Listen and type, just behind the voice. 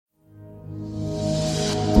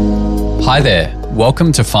Hi there,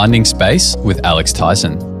 welcome to Finding Space with Alex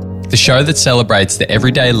Tyson, the show that celebrates the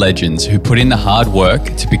everyday legends who put in the hard work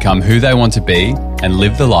to become who they want to be and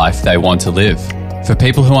live the life they want to live. For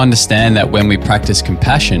people who understand that when we practice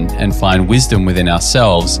compassion and find wisdom within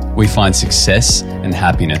ourselves, we find success and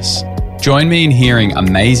happiness. Join me in hearing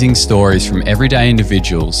amazing stories from everyday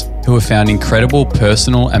individuals who have found incredible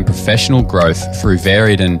personal and professional growth through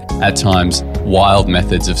varied and, at times, wild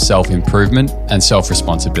methods of self-improvement and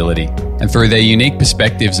self-responsibility, and through their unique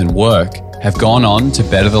perspectives and work, have gone on to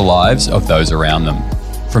better the lives of those around them.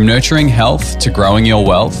 From nurturing health to growing your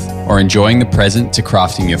wealth, or enjoying the present to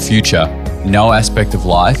crafting your future, no aspect of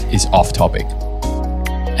life is off topic.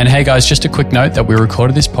 And hey guys, just a quick note that we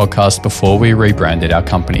recorded this podcast before we rebranded our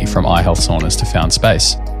company from iHealth Saunas to Found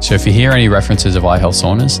Space. So if you hear any references of iHealth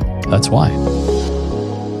Saunas, that's why.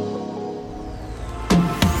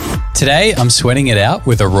 Today, I'm sweating it out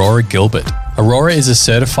with Aurora Gilbert. Aurora is a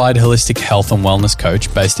certified holistic health and wellness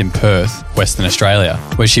coach based in Perth, Western Australia,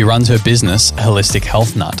 where she runs her business, Holistic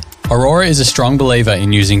Health Nut. Aurora is a strong believer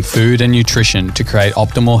in using food and nutrition to create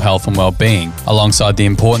optimal health and well-being, alongside the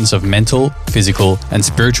importance of mental, physical, and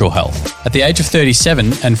spiritual health. At the age of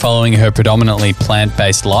 37 and following her predominantly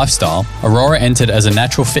plant-based lifestyle, Aurora entered as a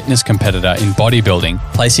natural fitness competitor in bodybuilding,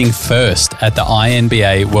 placing first at the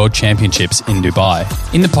INBA World Championships in Dubai.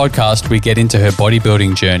 In the podcast, we get into her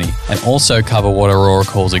bodybuilding journey and also cover what Aurora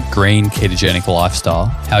calls a green ketogenic lifestyle,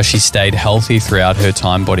 how she stayed healthy throughout her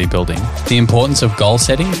time bodybuilding, the importance of goal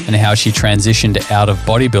setting, and how she transitioned out of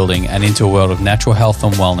bodybuilding and into a world of natural health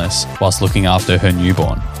and wellness whilst looking after her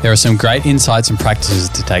newborn. There are some great insights and practices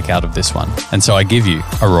to take out of this one, and so I give you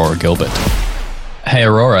Aurora Gilbert. Hey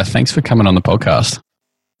Aurora, thanks for coming on the podcast.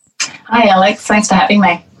 Hi Alex, thanks for having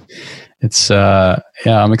me. It's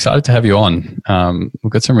I'm excited to have you on.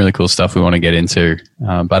 We've got some really cool stuff we want to get into,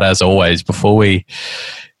 but as always, before we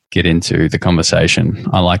get into the conversation,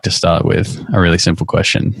 I like to start with a really simple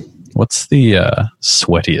question. What's the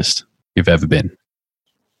sweatiest you've ever been?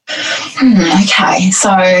 Okay,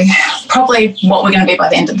 so probably what we're going to be by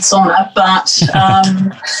the end of the sauna, but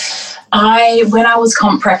when I was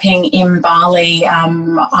comp prepping in Bali,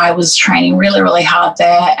 I was training really, really hard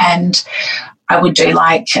there, and I would do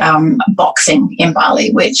boxing in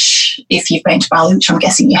Bali, which if you've been to Bali, which I'm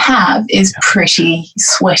guessing you have, is pretty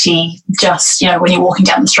sweaty just, when you're walking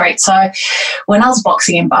down the street. So when I was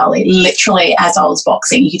boxing in Bali, literally as I was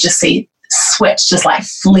boxing, you could just see sweat just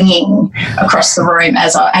flinging across the room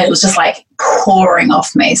and it was just pouring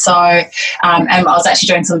off me. So, and I was actually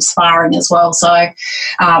doing some sparring as well. So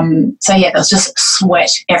there was just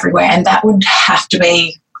sweat everywhere, and that would have to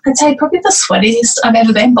be, I'd say, probably the sweatiest I've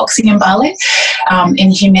ever been boxing in Bali, in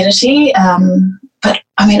humidity. But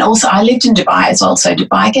I mean, also I lived in Dubai as well. So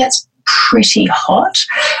Dubai gets pretty hot.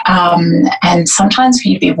 And sometimes if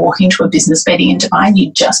you'd be walking to a business meeting in Dubai,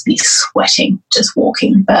 you'd just be sweating, just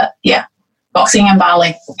walking. But yeah, boxing in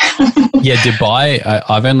Bali. Yeah, Dubai,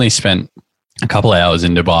 I've only spent a couple of hours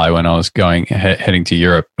in Dubai when I was heading to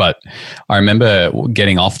Europe. But I remember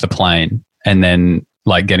getting off the plane and then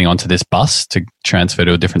getting onto this bus to transfer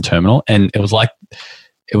to a different terminal, and it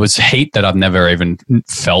was heat that I've never even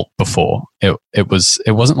felt before. It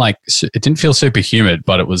didn't feel super humid,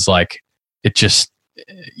 but it was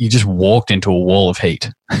you just walked into a wall of heat.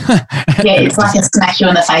 Yeah, it's like a smack you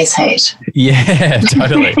in the face heat. Yeah,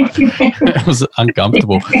 totally. It was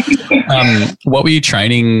uncomfortable. What were you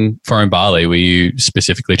training for in Bali? Were you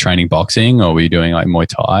specifically training boxing, or were you doing Muay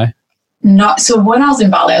Thai? No, so when I was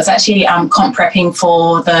in Bali, I was actually comp prepping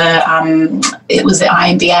for it was the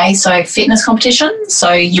INBA, so fitness competition,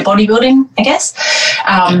 so your bodybuilding, I guess.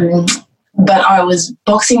 But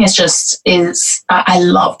boxing I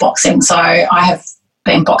love boxing. So I have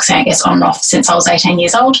been boxing, I guess, on and off since I was 18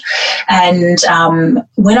 years old. And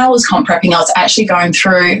when I was comp prepping, I was actually going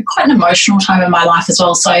through quite an emotional time in my life as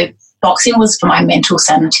well. So boxing was for my mental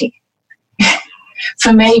sanity.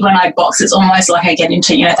 For me, when I box, it's almost like I get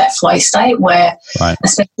into, that flow state where, right,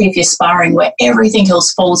 especially if you're sparring, where everything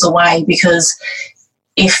else falls away, because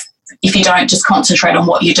if you don't just concentrate on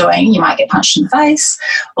what you're doing, you might get punched in the face,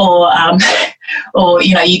 or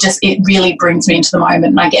it really brings me into the moment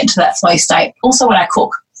and I get into that flow state. Also, when I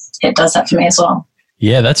cook, it does that for me as well.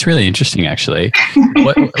 Yeah, that's really interesting, actually.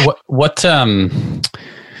 What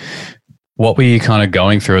What were you kind of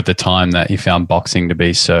going through at the time that you found boxing to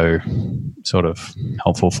be so sort of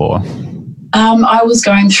helpful for? I was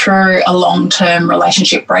going through a long-term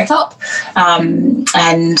relationship breakup.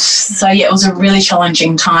 And so, yeah, it was a really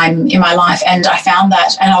challenging time in my life. And I found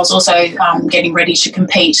that, and I was also getting ready to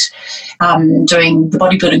compete, doing the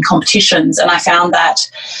bodybuilding competitions. And I found that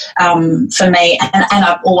for me, and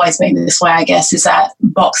I've always been this way, I guess, is that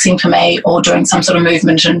boxing for me or doing some sort of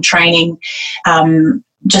movement and training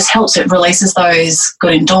just helps. It releases those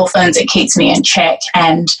good endorphins. It keeps me in check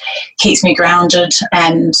and keeps me grounded.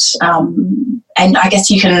 And I guess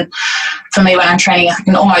you can, for me, when I'm training, I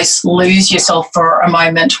can almost lose yourself for a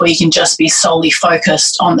moment where you can just be solely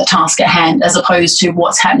focused on the task at hand as opposed to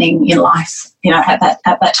what's happening in life, at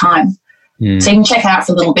that time. So you can check out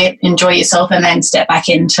for a little bit, enjoy yourself, and then step back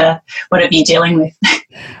into whatever you're dealing with.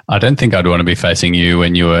 I don't think I'd want to be facing you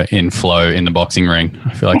when you were in flow in the boxing ring.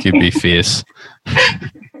 I feel like you'd be fierce.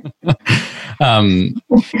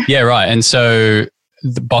 Yeah, right. And so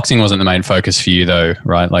the boxing wasn't the main focus for you though,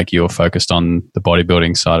 right? Like you were focused on the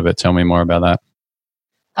bodybuilding side of it. Tell me more about that.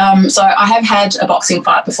 So I have had a boxing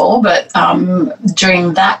fight before, but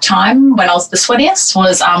during that time when I was the sweatiest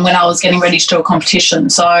was when I was getting ready to do a competition.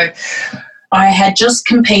 So I had just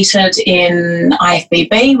competed in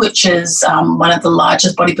IFBB, which is one of the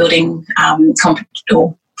largest bodybuilding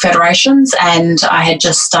federations, and I had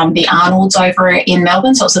just done the Arnold's over in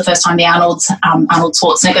Melbourne. So it was the first time the Arnold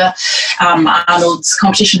Schwarzenegger Arnold's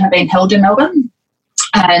competition had been held in Melbourne,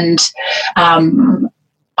 and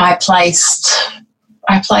I placed.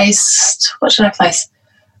 What did I place?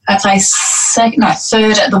 I placed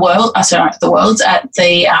third at the Worlds at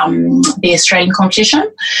the Australian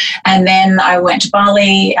competition, and then I went to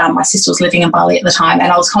Bali. My sister was living in Bali at the time,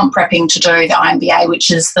 and I was comp prepping to do the INBA, which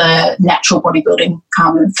is the Natural Bodybuilding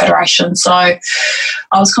Federation. So I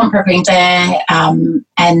was comp prepping there,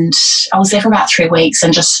 and I was there for about 3 weeks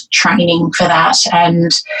and just training for that,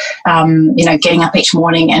 and getting up each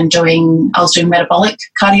morning and I was doing metabolic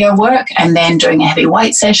cardio work, and then doing a heavy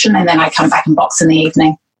weight session, and then I come back and box in the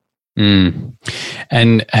evening.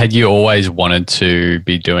 And had you always wanted to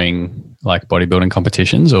be doing like bodybuilding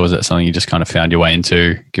competitions, or was it something you just kind of found your way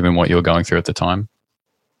into given what you were going through at the time?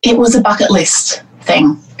 It was a bucket list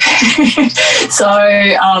thing. So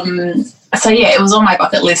yeah, it was on my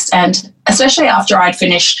bucket list, and especially after I'd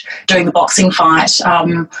finished doing the boxing fight,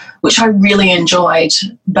 which I really enjoyed,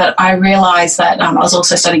 but I realised that I was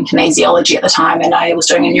also studying kinesiology at the time, and I was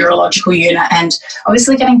doing a neurological unit, and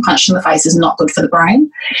obviously getting punched in the face is not good for the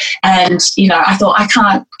brain. And, I thought I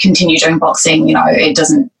can't continue doing boxing, it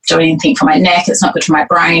doesn't do anything for my neck, it's not good for my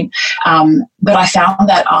brain. But I found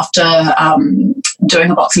that after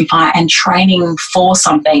doing a boxing fight and training for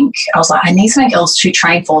something, I was like, I need something else to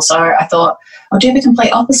train for. So I thought, I'll do the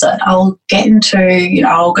complete opposite. I'll get into,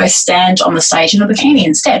 I'll go stand on the stage in a bikini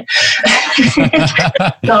instead.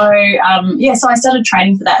 So I started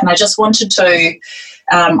training for that, and I just wanted to,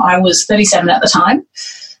 I was 37 at the time.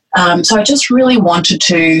 So I just really wanted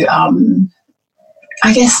to,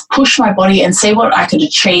 push my body and see what I could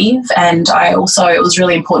achieve. And it was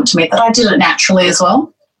really important to me that I did it naturally as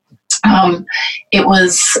well. It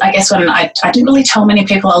was, I guess, when I didn't really tell many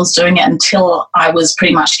people I was doing it until I was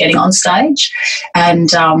pretty much getting on stage. And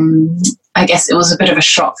I guess it was a bit of a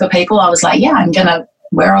shock for people. I was like, yeah, I'm going to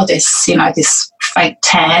wear all this, this fake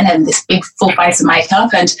tan and this big full face of makeup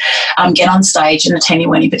and get on stage in a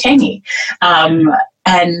teeny-weeny bikini.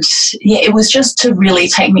 And yeah, it was just to really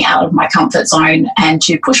take me out of my comfort zone and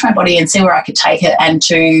to push my body and see where I could take it, and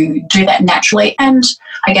to do that naturally and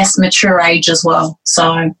I guess mature age as well.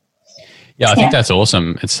 So yeah, I think that's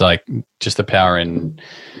awesome. It's like just the power in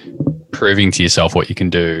proving to yourself what you can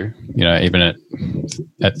do, even at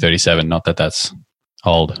 37, not that that's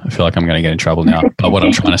old. I feel like I'm going to get in trouble now. But what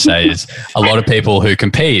I'm trying to say is a lot of people who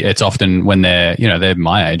compete, it's often when they're, they're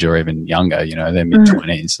my age or even younger, they're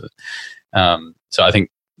mid-20s. So I think,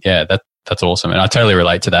 yeah, that's awesome. And I totally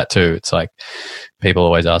relate to that too. It's like people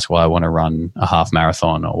always ask why I want to run a half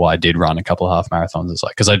marathon or why I did run a couple of half marathons. It's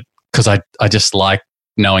like, because I just like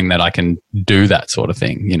knowing that I can do that sort of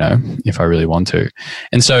thing, if I really want to.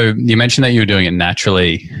 And so you mentioned that you were doing it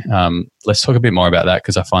naturally. Let's talk a bit more about that,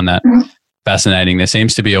 because I find that fascinating. There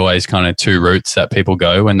seems to be always kind of two routes that people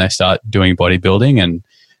go when they start doing bodybuilding, and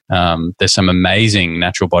there's some amazing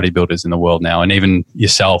natural bodybuilders in the world now. And even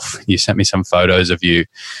yourself, you sent me some photos of you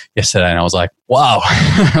yesterday and I was like, wow,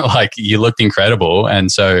 like you looked incredible.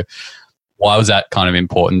 And so why was that kind of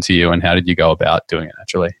important to you, and how did you go about doing it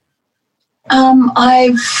naturally?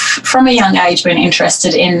 I've, from a young age, been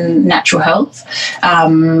interested in natural health.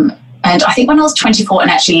 And I think when I was 24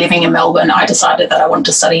 and actually living in Melbourne, I decided that I wanted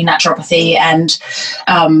to study naturopathy and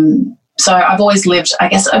So I've always lived, I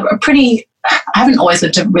guess, a pretty, I haven't always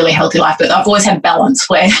lived a really healthy life, but I've always had balance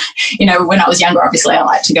where, you know, when I was younger, obviously I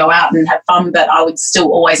liked to go out and have fun, but I would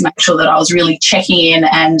still always make sure that I was really checking in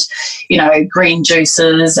and, you know, green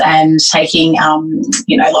juices and taking,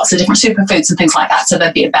 you know, lots of different superfoods and things like that. So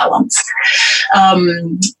there'd be a balance.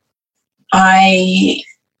 I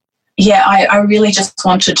really just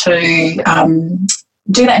wanted to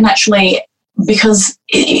do that naturally, because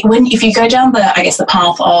if you go down the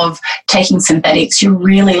path of taking synthetics, you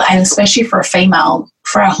really, and especially for a female,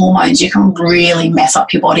 for our hormones, you can really mess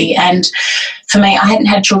up your body. And for me, I hadn't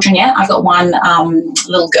had children yet. I've got one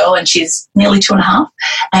little girl and she's nearly 2.5.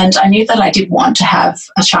 And I knew that I did want to have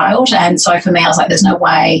a child. And so for me, I was like, there was no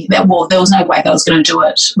way that I was going to do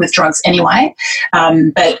it with drugs anyway.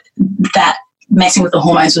 But that messing with the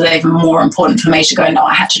hormones was even more important for me to go, no,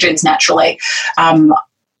 I have to do this naturally.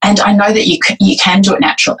 And I know that you can do it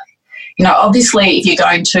naturally. You know, obviously, if you're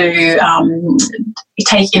going to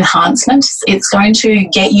take enhancements, it's going to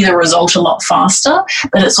get you the result a lot faster,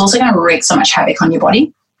 but it's also going to wreak so much havoc on your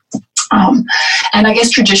body. And I guess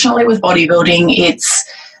traditionally with bodybuilding,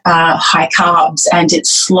 it's high carbs and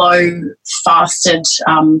it's slow, fasted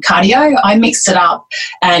cardio. I mixed it up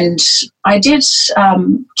and I did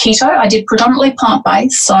keto. I did predominantly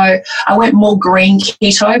plant-based, so I went more green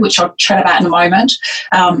keto, which I'll chat about in a moment.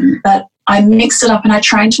 But I mixed it up and I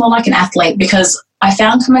trained more like an athlete, because I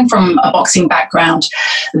found, coming from a boxing background,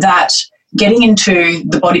 that getting into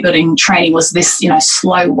the bodybuilding training was this, you know,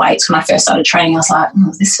 slow weights. When I first started training, I was like,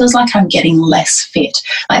 this feels like I'm getting less fit.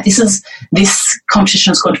 Like this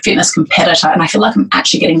competition is called Fitness Competitor, and I feel like I'm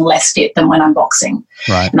actually getting less fit than when I'm boxing.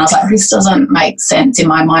 Right. And I was like, this doesn't make sense in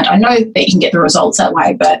my mind. I know that you can get the results that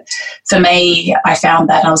way, but for me, I found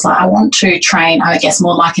that I was like, I want to train, I guess,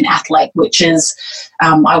 more like an athlete, which is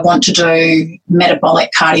I want to do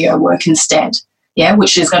metabolic cardio work instead. Yeah,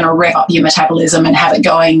 which is going to rev up your metabolism and have it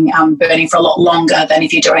going, burning for a lot longer than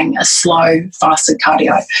if you're doing a slow, fasted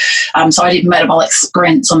cardio. So I did metabolic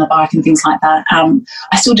sprints on the bike and things like that.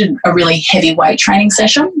 I still did a really heavy weight training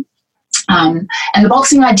session. And the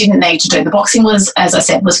boxing I didn't need to do. The boxing was, as I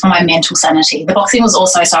said, was for my mental sanity. The boxing was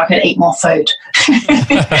also so I could eat more food.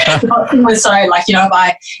 The boxing was so, like, you know,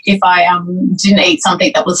 if I didn't eat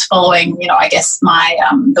something that was following, you know, I guess my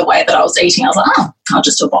the way that I was eating, I was like, I'll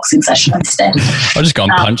just do a boxing session instead. I'll just go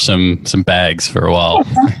and punch some bags for a while.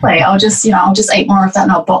 Exactly. I'll just eat more of that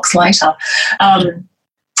and I'll box later.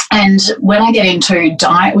 And when I get into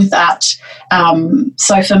diet with that,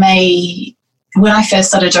 so for me, when I first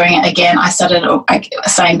started doing it again, I started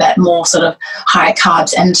saying that more sort of high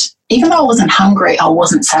carbs. And even though I wasn't hungry, I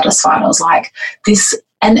wasn't satisfied. I was like, this,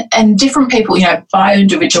 and different people, you know, by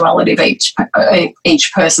individuality of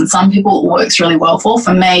each person, some people it works really well for.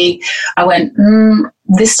 For me, I went,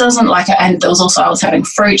 this doesn't like it. And there was also, I was having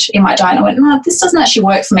fruit in my diet. And I went, no, this doesn't actually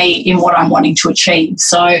work for me in what I'm wanting to achieve.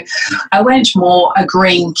 So I went more a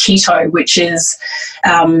green keto, which is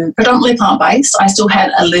predominantly plant-based. I still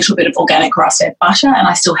had a little bit of organic grass-fed butter and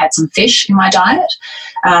I still had some fish in my diet.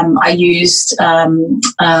 I used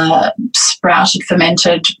sprouted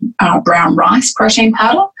fermented brown rice protein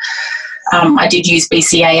powder. I did use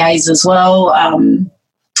BCAAs as well,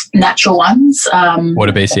 natural ones. What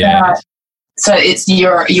are BCAAs? So it's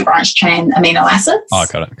your branched chain amino acids. Oh,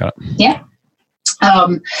 got it. Yeah.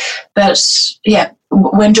 But yeah,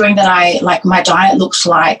 when doing that, my diet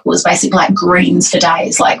was basically like greens for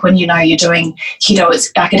days. Like when, you know, you're doing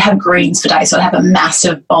keto, I could have greens for days. So I'd have a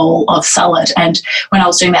massive bowl of salad. And when I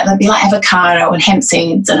was doing that, there'd be like avocado and hemp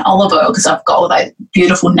seeds and olive oil, because I've got all those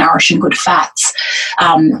beautiful, nourishing, good fats.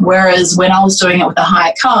 Whereas when I was doing it with the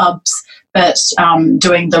high carbs, but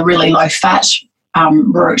doing the really low fat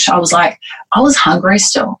route, I was hungry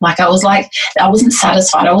still. I wasn't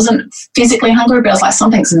satisfied. I wasn't physically hungry, but I was like,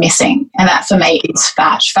 something's missing. And that for me is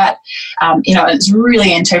fat. Fat, you know, it's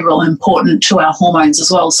really integral and important to our hormones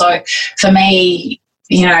as well. So for me,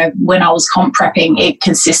 you know, when I was comp prepping, it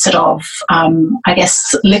consisted of, I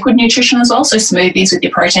guess, liquid nutrition as well. So smoothies with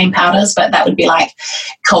your protein powders, but that would be like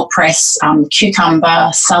cold press, cucumber,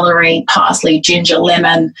 celery, parsley, ginger,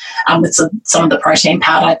 lemon, with some of the protein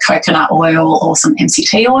powder, coconut oil or some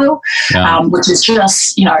MCT oil, which is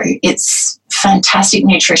just, you know, it's fantastic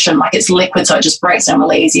nutrition. Like, it's liquid, so it just breaks down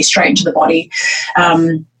really easy, straight into the body.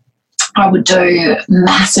 I would do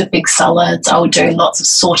massive big salads. I would do lots of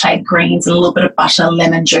sauteed greens, a little bit of butter,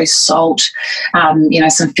 lemon juice, salt, you know,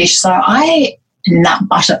 some fish. So I nut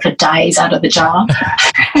butter for days out of the jar.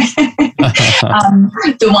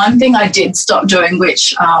 The one thing I did stop doing,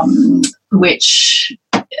 which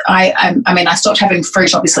I stopped having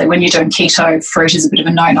fruit. Obviously, when you're doing keto, fruit is a bit of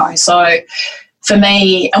a no-no. So for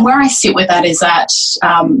me, and where I sit with that is that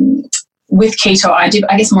with keto, I did,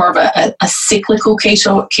 I guess, more of a cyclical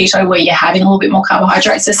keto where you're having a little bit more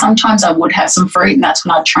carbohydrates. So sometimes I would have some fruit, and that's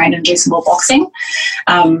when I'd train and do some more boxing.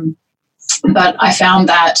 But I found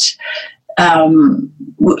that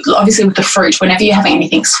obviously with the fruit, whenever you're having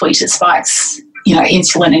anything sweet, it spikes,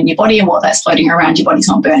 insulin in your body, and while that's floating around, your body's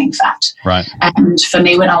not burning fat. Right. And for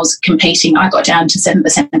me, when I was competing, I got down to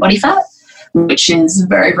 7% body fat, which is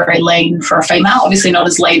very, very lean for a female. Obviously not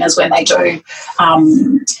as lean as when they do,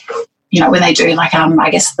 I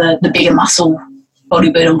guess the bigger muscle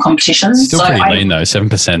bodybuilding competitions. Still pretty lean though.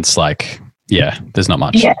 7%'s like, yeah, there's not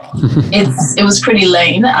much. Yeah, it was pretty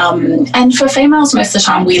lean. And for females, most of the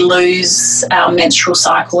time we lose our menstrual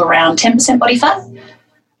cycle around 10% body fat.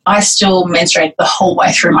 I still menstruate the whole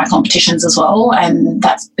way through my competitions as well, and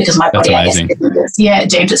that's because my body, I guess,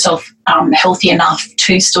 deemed itself healthy enough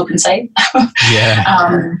to still conceive.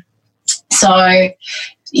 Yeah.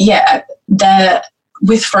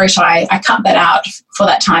 With fruit, I cut that out for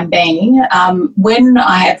that time being. When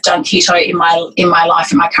I have done keto in my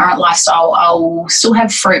life, in my current lifestyle, I'll still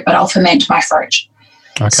have fruit, but I'll ferment my fruit.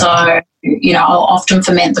 Okay. So, I'll often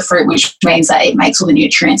ferment the fruit, which means that it makes all the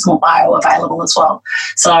nutrients more bioavailable as well.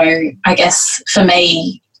 So I guess for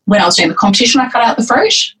me, when I was doing the competition, I cut out the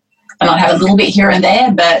fruit, and I'd have a little bit here and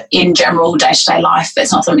there, but in general, day-to-day life,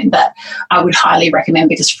 it's not something that I would highly recommend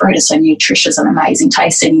because fruit is so nutritious and amazing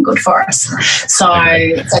tasting and good for us.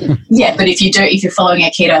 But if you're following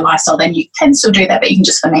a keto lifestyle, then you can still do that, but you can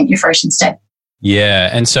just ferment your fruit instead.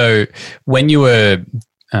 Yeah. And so when you were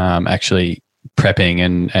actually prepping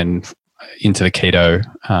and into the keto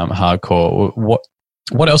hardcore,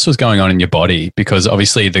 what else was going on in your body? Because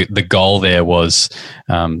obviously the goal there was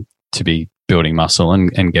to be building muscle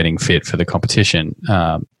and getting fit for the competition.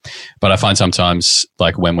 But I find sometimes,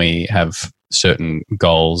 like when we have certain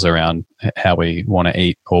goals around how we want to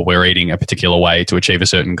eat, or we're eating a particular way to achieve a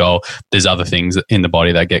certain goal, there's other things in the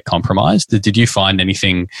body that get compromised. Did you find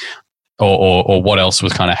anything, or what else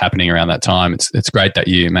was kind of happening around that time? It's great that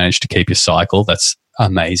you managed to keep your cycle. That's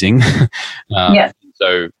amazing. Yeah.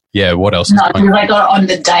 So yeah, what else? No, because I got on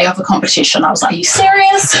the day of a competition. I was like, are you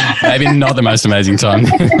serious? Maybe not the most amazing time.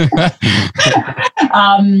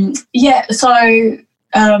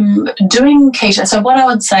 Doing keto. So what I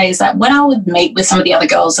would say is that when I would meet with some of the other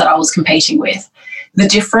girls that I was competing with, the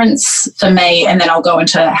difference for me, and then I'll go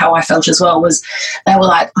into how I felt as well, was they were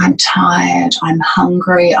like, I'm tired, I'm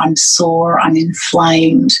hungry, I'm sore, I'm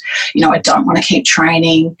inflamed, I don't want to keep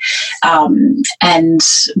training. And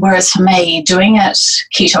whereas for me, doing it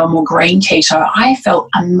keto, more green keto, I felt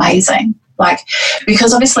amazing.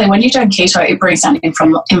 Because obviously when you're doing keto, it brings down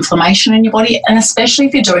inflammation in your body, and especially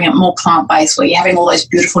if you're doing it more plant-based, where you're having all those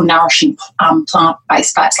beautiful, nourishing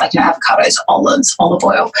plant-based fats like avocados, olives, olive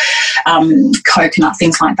oil, coconut,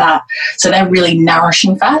 things like that. So they're really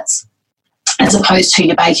nourishing fats, as opposed to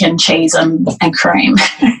your bacon, cheese, and cream.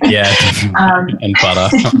 Yeah, and butter.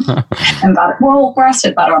 And butter. Well,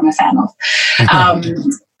 grass-fed butter I'm a fan of.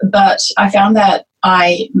 But I found that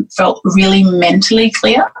I felt really mentally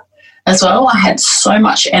clear as well. I had so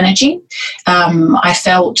much energy. I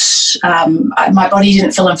felt my body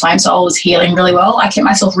didn't feel inflamed, so I was healing really well. I kept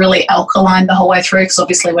myself really alkaline the whole way through, because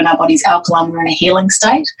obviously when our body's alkaline, we're in a healing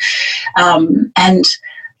state. And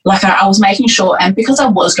I was making sure, and because I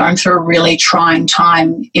was going through a really trying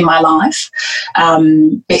time in my life,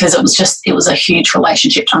 because it was a huge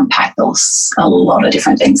relationship to unpack. There was a lot of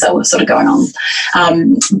different things that were sort of going on.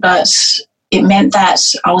 But it meant that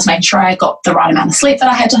I was making sure I got the right amount of sleep that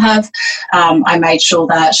I had to have. I made sure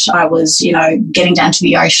that I was, getting down to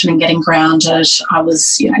the ocean and getting grounded. I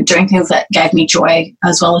was, doing things that gave me joy,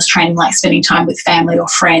 as well as training, like spending time with family or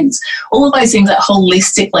friends. All of those things that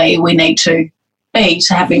holistically we need to be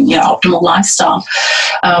to having, optimal lifestyle.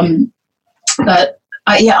 But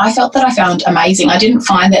I felt that I found amazing. I didn't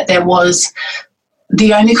find that there was,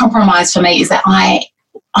 the only compromise for me is that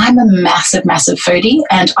I'm a massive, massive foodie,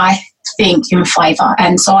 and I think in flavour,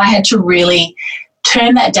 and so I had to really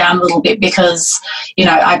turn that down a little bit, because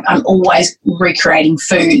I'm always recreating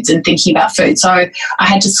foods and thinking about food, so I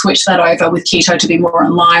had to switch that over with keto to be more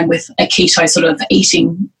in line with a keto sort of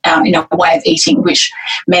eating, way of eating, which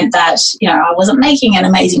meant that I wasn't making an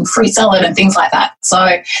amazing fruit salad and things like that. So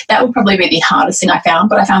that would probably be the hardest thing I found,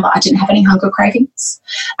 but I found that I didn't have any hunger cravings.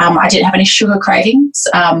 I didn't have any sugar cravings.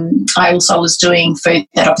 I also was doing food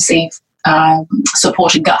that obviously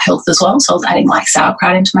supported gut health as well. So I was adding like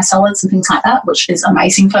sauerkraut into my salads and things like that, which is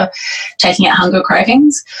amazing for taking out hunger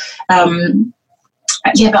cravings. But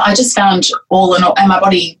I just found all in all, and my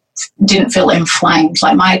body didn't feel inflamed.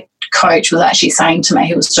 Like my coach was actually saying to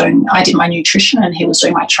me, I did my nutrition and he was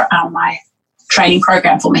doing my training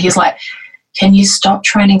program for me. He's like, can you stop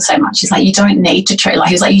training so much? He's like, you don't need to train. Like,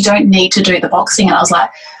 he was like, you don't need to do the boxing. And I was like,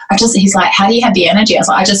 he's like, how do you have the energy? I was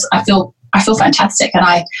like, I feel fantastic. And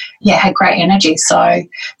I had great energy. So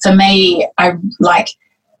for me, I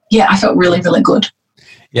felt really, really good.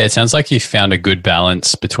 Yeah, it sounds like you found a good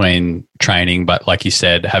balance between training, but like you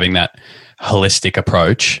said, having that holistic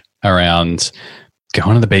approach around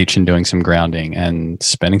going to the beach and doing some grounding and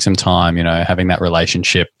spending some time, having that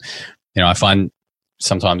relationship. I find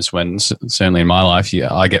sometimes when, certainly in my life,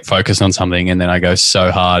 I get focused on something and then I go so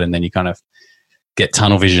hard and then you kind of get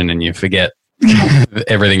tunnel vision and you forget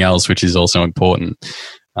everything else, which is also important.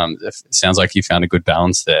 It sounds like you found a good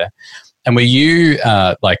balance there. And were you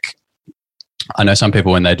I know some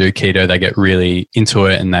people when they do keto, they get really into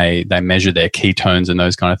it and they measure their ketones and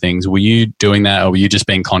those kind of things. Were you doing that, or were you just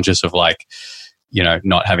being conscious of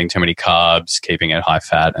not having too many carbs, keeping it high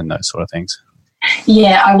fat and those sort of things?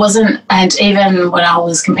 Yeah, I wasn't. And even when I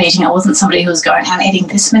was competing, I wasn't somebody who was going, I'm eating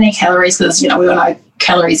this many calories, because, we all know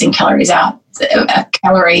calories in, calories out. A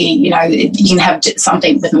calorie, you can have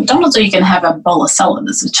something with McDonald's, or you can have a bowl of salad.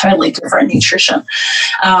 It's a totally different nutrition.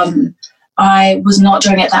 I was not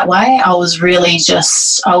doing it that way. I was really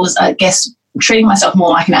I guess, treating myself more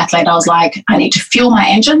like an athlete. I was like, I need to fuel my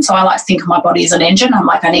engine. So I like to think of my body as an engine. I'm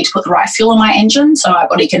like, I need to put the right fuel in my engine so my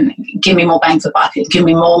body can give me more bang for the buck, give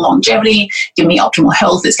me more longevity, give me optimal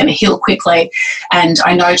health. It's going to heal quickly. And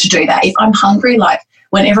I know to do that. If I'm hungry,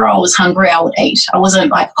 whenever I was hungry, I would eat. I wasn't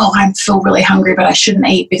like, I feel really hungry, but I shouldn't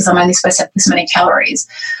eat because I'm only supposed to have this many calories.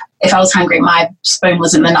 If I was hungry, my spoon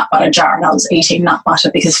was in the nut butter jar and I was eating nut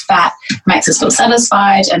butter, because fat makes us feel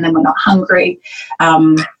satisfied and then we're not hungry.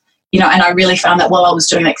 And I really found that while I was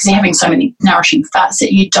doing that, because you're having so many nourishing fats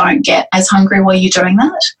that you don't get as hungry while you're doing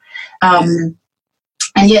that.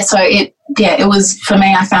 It was, for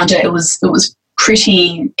me, I found it was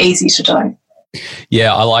pretty easy to do.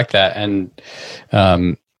 Yeah, I like that. And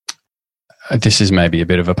this is maybe a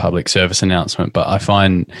bit of a public service announcement, but I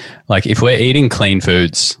find if we're eating clean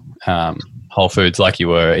foods, whole foods like you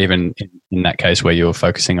were, even in that case where you were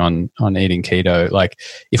focusing on eating keto,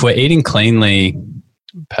 if we're eating cleanly,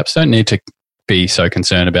 perhaps don't need to be so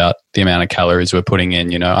concerned about the amount of calories we're putting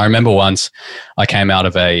in. I remember once I came out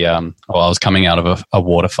of I was coming out of a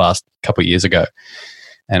water fast a couple of years ago,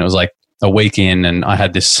 and it was a week in, and I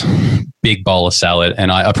had this big bowl of salad,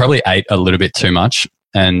 and I probably ate a little bit too much.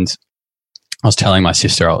 And I was telling my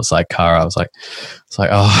sister, Cara,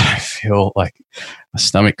 I feel like my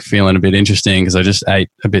stomach feeling a bit interesting because I just ate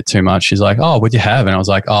a bit too much. She's like, oh, what'd you have? And I was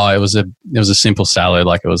like, it was a simple salad.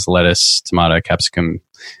 It was lettuce, tomato, capsicum,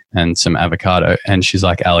 and some avocado. And she's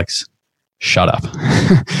like, Alex, shut up.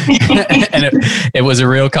 And it was a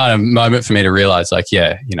real kind of moment for me to realize,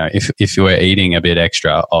 if you were eating a bit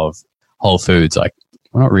extra of whole foods,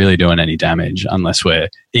 we're not really doing any damage unless we're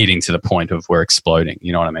eating to the point of we're exploding.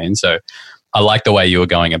 You know what I mean? So I like the way you were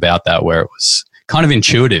going about that, where it was kind of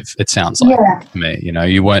intuitive, it sounds like to me.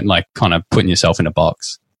 You weren't kind of putting yourself in a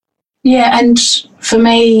box. Yeah, and for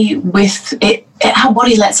me, with it, our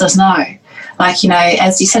body lets us know. As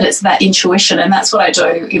you said, it's that intuition, and that's what I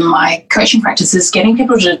do in my coaching practice, is getting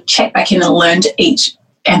people to check back in and learn to eat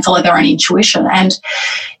and follow their own intuition. And,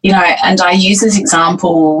 and I use this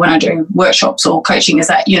example when I do workshops or coaching, is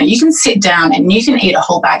that, you can sit down and you can eat a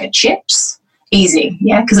whole bag of chips. Easy,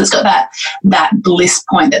 yeah, because it's got that bliss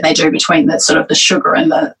point that they do between the sort of the sugar and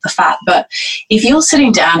the fat. But if you're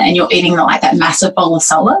sitting down and you're eating that massive bowl of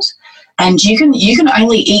salad, and you can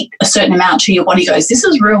only eat a certain amount till your body goes, this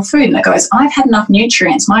is real food, and it goes, I've had enough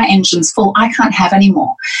nutrients, my engine's full, I can't have any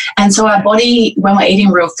more. And so our body, when we're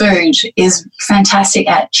eating real food, is fantastic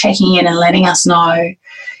at checking in and letting us know,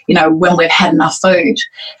 when we've had enough food.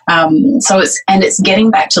 So it's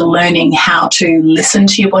getting back to learning how to listen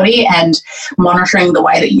to your body and monitoring the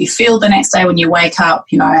way that you feel the next day when you wake up.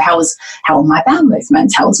 How are my bowel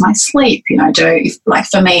movements? How was my sleep? For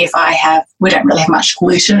me, we don't really have much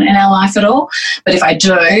gluten in our life at all. But if I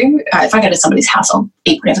do, if I go to somebody's house, I'll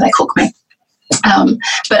eat whatever they cook me.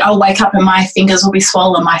 But I'll wake up and my fingers will be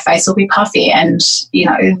swollen, my face will be puffy, and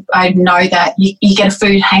I know that you get a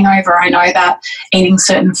food hangover. I know that eating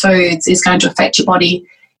certain foods is going to affect your body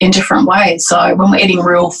in different ways. So when we're eating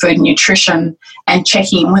real food and nutrition and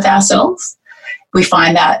checking in with ourselves, we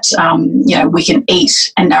find that we can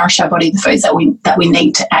eat and nourish our body the foods that we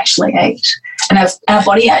need to actually eat, and our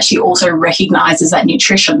body actually also recognises that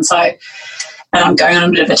nutrition. So, and I'm going on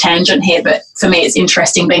a bit of a tangent here, but for me, it's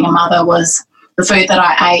interesting being a mother was. The food that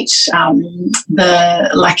I ate,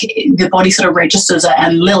 the body sort of registers it.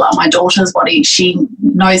 And Lila, my daughter's body, she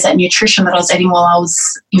knows that nutrition that I was eating while I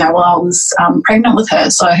was pregnant with her.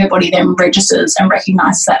 So her body then registers and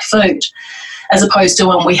recognises that food. as opposed to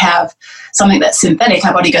when we have something that's synthetic,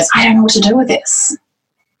 our body goes, I don't know what to do with this.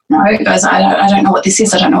 No, it goes, I don't know what this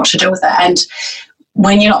is. I don't know what to do with it. And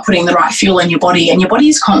when you're not putting the right fuel in your body, and your body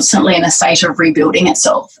is constantly in a state of rebuilding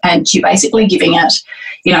itself, and you're basically giving it,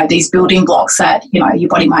 these building blocks that, your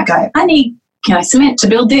body might go, I need, cement to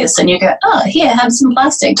build this. And you go, oh, here, have some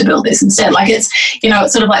plastic to build this instead. Like it's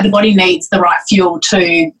sort of like the body needs the right fuel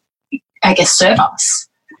to, I guess, serve us.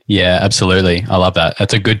 Yeah, absolutely. I love that.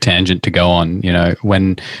 That's a good tangent to go on.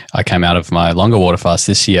 When I came out of my longer water fast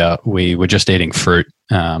this year, we were just eating fruit.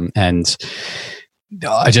 And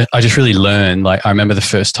I just really learned, like, I remember the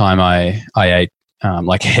first time I ate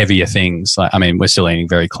like heavier things. Like, I mean, we're still eating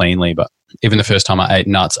very cleanly, but even the first time I ate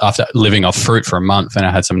nuts after living off fruit for a month and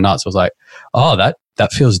I had some nuts, I was like, oh,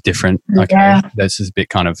 that feels different. Okay, yeah. This is a bit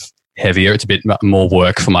kind of heavier. It's a bit more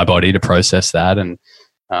work for my body to process that. And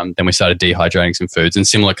then we started dehydrating some foods and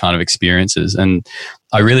similar kind of experiences. And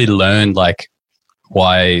I really learned like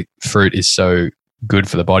why fruit is so good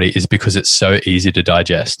for the body is because it's so easy to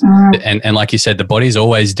digest. And like you said, the body's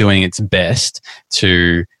always doing its best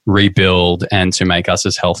to rebuild and to make us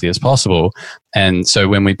as healthy as possible. And so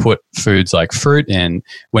when we put foods like fruit in,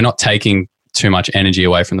 we're not taking too much energy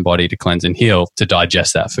away from the body to cleanse and heal to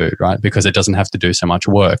digest that food, right? Because it doesn't have to do so much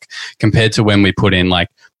work compared to when we put in like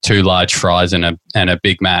 2 large fries and a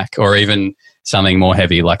Big Mac, or even something more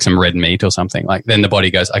heavy like some red meat or something. Like then the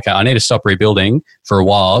body goes, okay, I need to stop rebuilding for a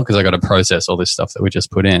while because I got to process all this stuff that we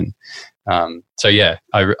just put in. So yeah,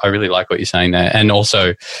 I really like what you're saying there. And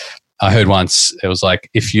also I heard once it was like,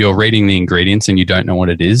 if you're reading the ingredients and you don't know what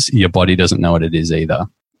it is, your body doesn't know what it is either.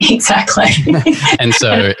 Exactly. And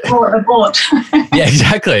so yeah,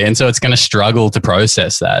 exactly. And so it's going to struggle to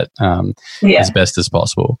process that as best as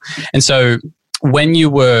possible. And so when you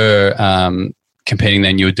were competing,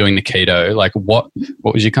 then you were doing the keto, like what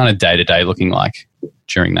was your kind of day-to-day looking like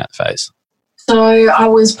during that phase? So I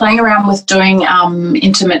was playing around with doing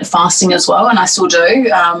intermittent fasting as well, and I still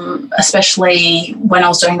do, especially when I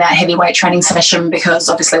was doing that heavyweight training session, because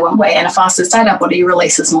obviously when we're in a fasted state, our body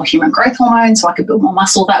releases more human growth hormone, so I could build more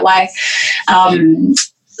muscle that way.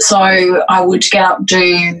 So I would get up,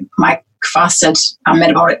 do my fasted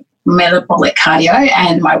metabolic cardio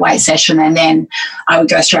and my weight session, and then I would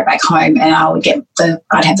go straight back home and I'd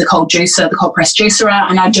have the cold juicer, the cold pressed juicer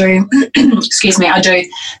out, and I do I do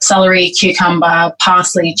celery, cucumber,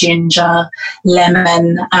 parsley, ginger,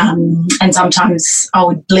 lemon, and sometimes I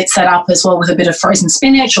would blitz that up as well with a bit of frozen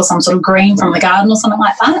spinach or some sort of green from the garden or something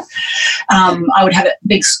like that. I would have a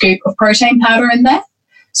big scoop of protein powder in there.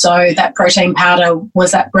 So that protein powder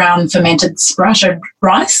was that brown fermented sprouted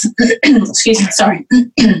rice.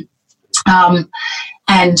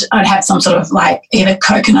 And I'd have some sort of like either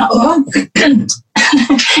coconut oil, or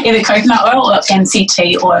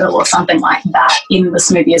MCT oil or something like that in the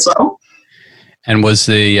smoothie as well. And was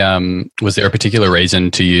there a particular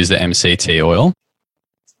reason to use the MCT oil?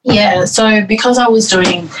 Yeah, so because I was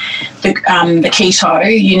doing the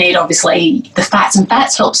keto, you need obviously the fats, and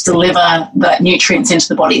fats helps deliver the nutrients into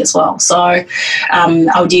the body as well. So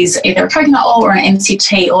I would use either a coconut oil or an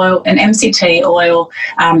MCT oil. An MCT oil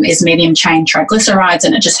is medium chain triglycerides,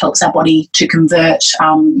 and it just helps our body to convert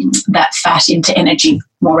that fat into energy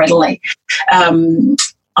more readily.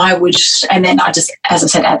 I would, and then I just, as I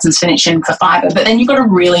said, add some spinach in for fibre. But then you've got a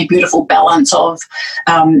really beautiful balance of,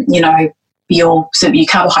 your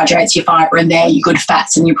carbohydrates, your fibre in there, your good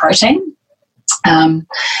fats and your protein.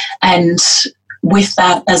 And with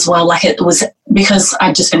that as well, like it was because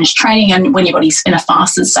I just finished training, and when your body's in a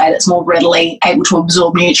fasted state, it's more readily able to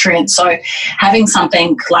absorb nutrients. So having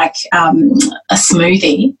something like a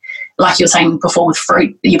smoothie, like you were saying before with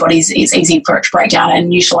fruit, it's easy for it to break down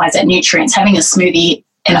and utilise that nutrients. Having a smoothie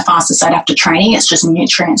in a fasted state after training, it's just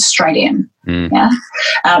nutrients straight in. Yeah.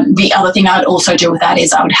 The other thing I'd also do with that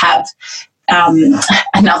is I would have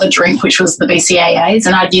another drink, which was the BCAAs,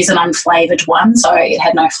 and I'd use an unflavoured one, so it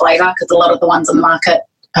had no flavour, because a lot of the ones on the market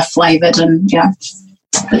are flavoured and,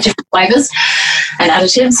 with different flavours and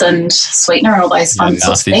additives and sweetener and all those fun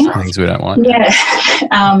sorts of things we don't want. Yeah.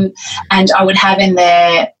 And I would have in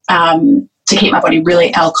there, to keep my body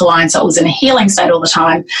really alkaline, so it was in a healing state all the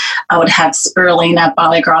time, I would have spirulina,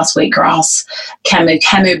 barley grass, wheatgrass,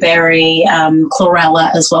 camu berry,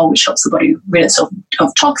 chlorella as well, which helps the body rid itself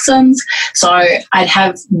of toxins. So I'd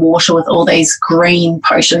have water with all these green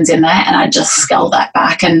potions in there, and I'd just scale that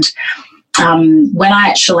back. And when I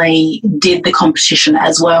actually did the competition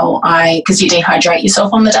as well, because you dehydrate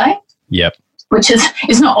yourself on the day. Yep. Which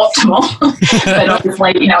is not optimal, but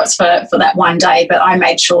obviously, it's for that one day. But I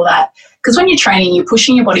made sure that, because when you're training, you're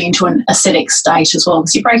pushing your body into an acidic state as well,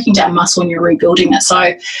 because you're breaking down muscle and you're rebuilding it.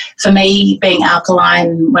 So for me, being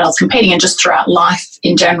alkaline when I was competing and just throughout life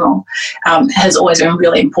in general has always been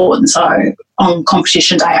really important. So on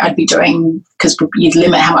competition day, I'd be doing, because you'd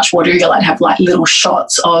limit how much water you're allowed to have, like little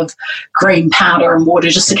shots of green powder and water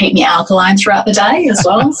just to keep me alkaline throughout the day as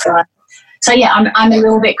well. So yeah, I'm a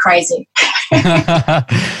little bit crazy.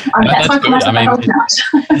 That's good. I mean,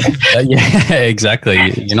 yeah,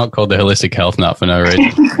 exactly. You're not called the holistic health nut for no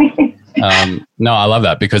reason. No, I love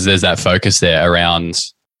that, because there's that focus there around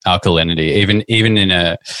alkalinity, even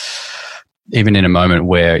in a moment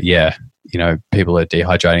where, yeah, you know, people are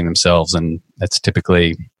dehydrating themselves, and that's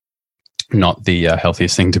typically not the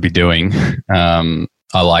healthiest thing to be doing.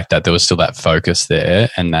 I like that there was still that focus there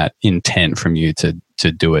and that intent from you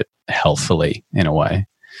to do it healthfully in a way.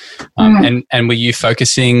 And were you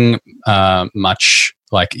focusing much,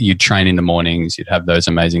 like you'd train in the mornings, you'd have those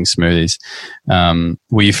amazing smoothies.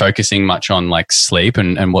 Were you focusing much on like sleep,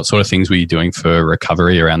 and what sort of things were you doing for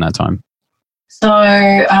recovery around that time?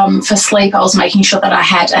 So for sleep, I was making sure that I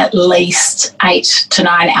had at least 8 to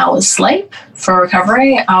 9 hours sleep for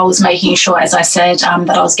recovery. I was making sure, as I said, that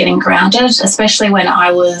I was getting grounded, especially when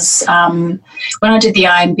I was when I did the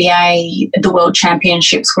INBA, the World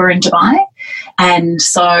Championships were in Dubai, and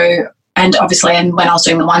so. And obviously, and when I was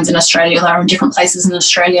doing the ones in Australia, they were in different places in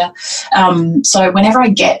Australia. So whenever I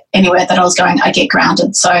get anywhere that I was going, I get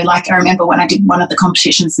grounded. So like I remember when I did one of the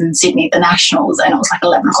competitions in Sydney, the Nationals, and it was like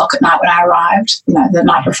 11 o'clock at night when I arrived, you know, the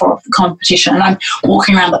night before the competition. And I'm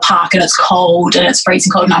walking around the park and it's cold and it's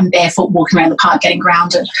freezing cold and I'm barefoot walking around the park getting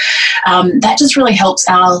grounded. That just really helps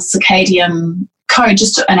our circadian code,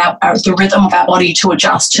 just and the rhythm of our body to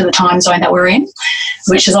adjust to the time zone that we're in,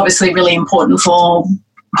 which is obviously really important for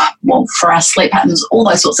our sleep patterns, all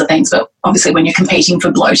those sorts of things. But obviously when you're competing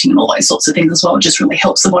for bloating and all those sorts of things as well, it just really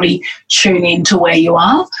helps the body tune in to where you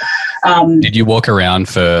are. Did you walk around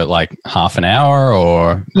for like half an hour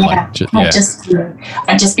or? Yeah, I'd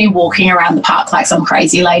just be walking around the park like some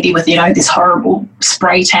crazy lady with, you know, this horrible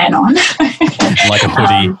spray tan on. Like a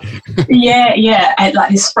hoodie. Yeah. I had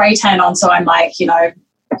like this spray tan on, so I'm like, you know,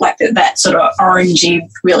 like that sort of orangey,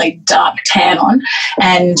 really dark tan on,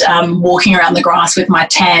 and walking around the grass with my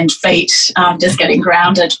tanned feet, just getting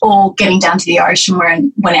grounded, or getting down to the ocean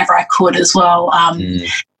whenever I could as well.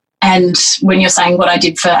 And when you're saying what I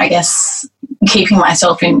did for, I guess, keeping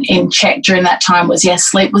myself in check during that time was, yes,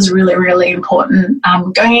 sleep was really, really important.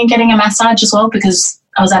 Going and getting a massage as well, because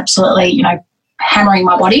I was absolutely, you know, hammering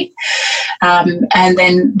my body, and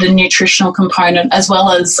then the nutritional component as well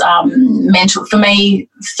as mental. For me,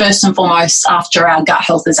 first and foremost, after our gut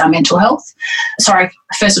health is our mental health. Sorry,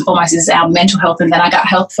 first and foremost is our mental health and then our gut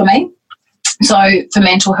health for me. So for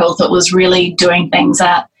mental health, it was really doing things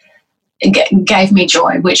that gave me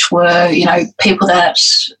joy, which were, you know, people that,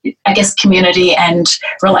 I guess, community and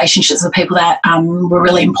relationships with people that were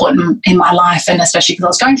really important in my life, and especially because I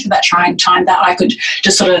was going through that trying time, that I could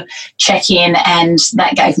just sort of check in, and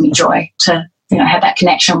that gave me joy to, you know, have that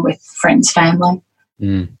connection with friends, family.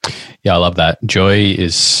 Yeah, I love that. Joy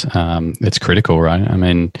is, it's critical, right? I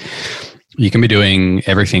mean, you can be doing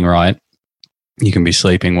everything right. You can be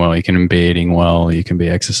sleeping well, you can be eating well, you can be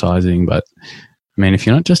exercising, but I mean, if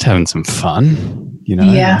you're not just having some fun, you know,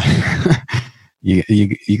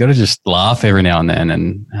 you got to just laugh every now and then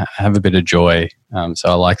and have a bit of joy. So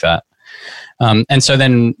I like that. And so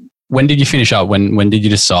then, when did you finish up? When did you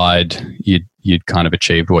decide you'd kind of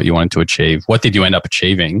achieved what you wanted to achieve? What did you end up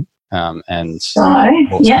achieving? I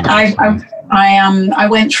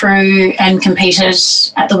went through and competed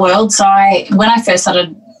at the World. So when I first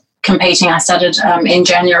started competing, I started in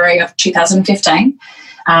January of 2015.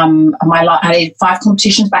 I did 5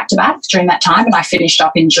 competitions back to back during that time, and I finished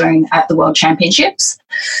up in June at the World Championships.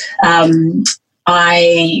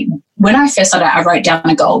 When I first started, I wrote down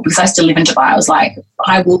a goal because I still live in Dubai. I was like,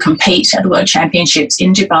 I will compete at the World Championships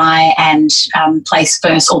in Dubai and place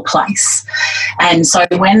first or place. And so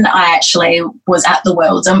when I actually was at the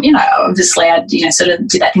Worlds, you know, obviously I, you know, sort of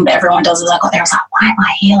did that thing that everyone does. As I got there, I was like, why am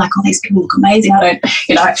I here? Like, all these people look amazing. I don't,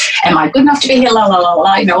 you know, am I good enough to be here? La, la, la,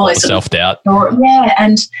 la, you know, all those self-doubt. Yeah.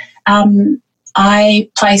 And I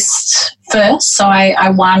placed first, so I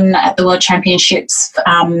won at the World Championships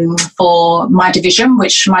for my division,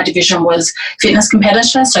 which my division was fitness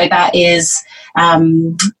competitor. So that is,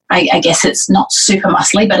 I guess it's not super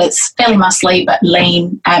muscly, but it's fairly muscly, but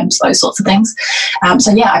lean, abs, those sorts of things.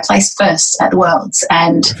 So yeah, I placed first at the Worlds,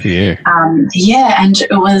 and and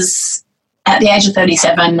it was at the age of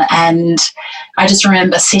 37, and I just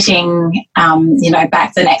remember sitting, you know,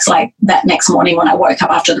 back that next morning when I woke up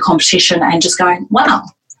after the competition and just going, wow,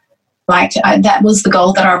 that was the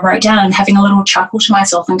goal that I wrote down, and having a little chuckle to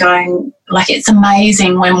myself and going, like, it's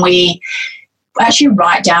amazing when we actually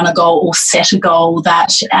write down a goal or set a goal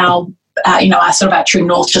that our true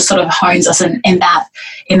north just sort of hones us in that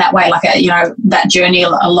way, like that journey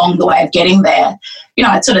along the way of getting there.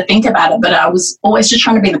 I'd sort of think about it, but I was always just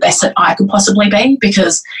trying to be the best that I could possibly be,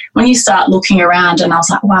 because when you start looking around, and I was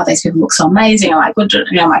like, wow, these people look so amazing. Am I good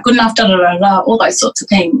enough? Da, da, da, da, all those sorts of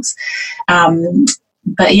things.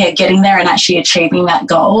 But yeah, getting there and actually achieving that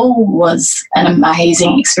goal was an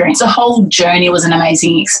amazing experience. The whole journey was an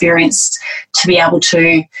amazing experience to be able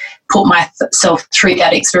to put myself through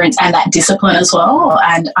that experience and that discipline as well.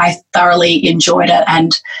 And I thoroughly enjoyed it.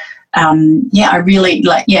 And I really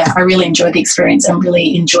enjoyed the experience and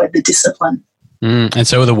really enjoyed the discipline. And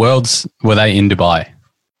so the Worlds, were they in Dubai?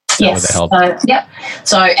 Yes. Yep.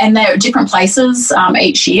 So, and they're at different places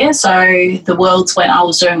each year. So the Worlds when I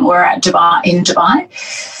was doing were in Dubai.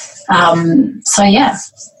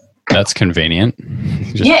 That's convenient.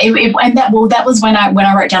 That was when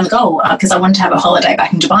I wrote down the goal, because I wanted to have a holiday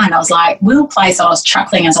back in Dubai, and I was like, we'll place. I was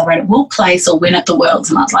chuckling as I wrote it. We'll place or win at the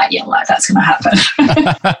Worlds, and I was like, yeah, that's going to happen.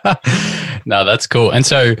 No, that's cool. And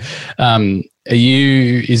so,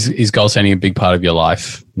 is goal setting a big part of your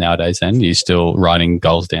life nowadays? Then are you still writing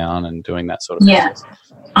goals down and doing that sort of thing?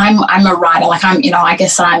 I'm a writer. Like I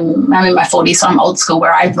guess I'm in my 40s, so I'm old school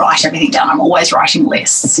where I write everything down. I'm always writing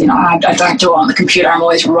lists. I don't do it on the computer. I'm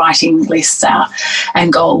always writing lists out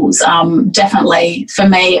and goals. Definitely for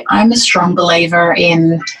me, I'm a strong believer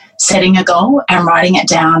in setting a goal and writing it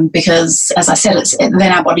down, because as I said,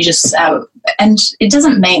 then our body just, and it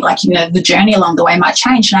doesn't mean the journey along the way might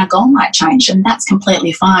change and our goal might change, and that's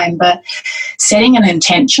completely fine. But setting an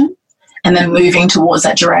intention and then moving towards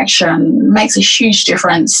that direction makes a huge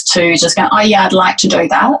difference to just going, oh yeah, I'd like to do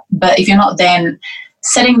that. But if you're not then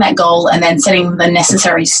setting that goal and then setting the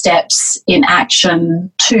necessary steps in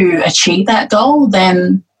action to achieve that goal,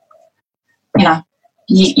 then,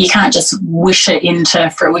 you can't just wish it into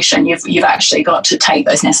fruition. You've actually got to take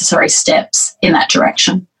those necessary steps in that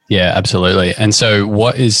direction. Yeah, absolutely. And so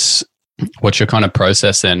what's your kind of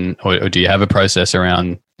process then, or do you have a process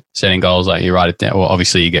around setting goals? Like you write it down, well,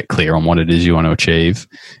 obviously you get clear on what it is you want to achieve,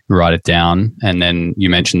 you write it down, and then you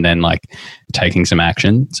mentioned then like taking some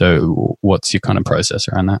action. So what's your kind of process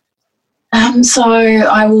around that? So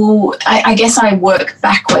I guess I work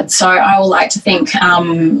backwards. So I will like to think,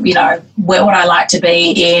 where would I like to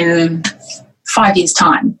be in 5 years'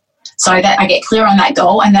 time? So that I get clear on that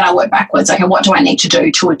goal, and then I work backwards. Okay, what do I need to do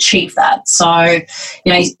to achieve that? So,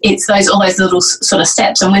 it's all those little sort of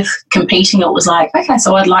steps. And with competing, it was like, okay,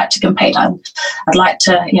 so I'd like to compete. I'd like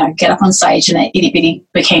to, get up on stage in an itty bitty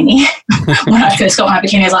bikini. When I first got my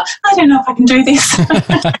bikini, I was like, I don't know if I can do this.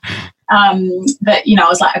 But, I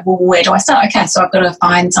was like, well, where do I start? Okay, so I've got to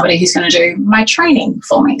find somebody who's going to do my training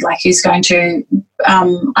for me, like who's going to,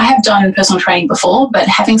 I have done personal training before, but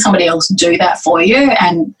having somebody else do that for you.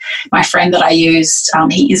 And my friend that I used,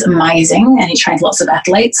 he is amazing and he trains lots of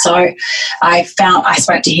athletes. So I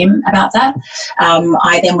spoke to him about that.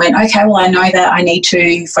 I then went, okay, well, I know that I need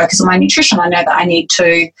to focus on my nutrition. I know that I need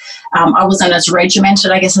to, I wasn't as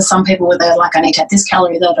regimented, I guess, as some people were there, like I need to have this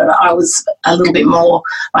calorie, I was a little bit more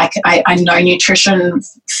like, I know nutrition,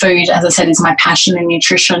 food, as I said, is my passion in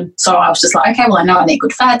nutrition. So I was just like, okay, well, I know I need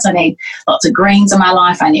good fats. I need lots of greens in my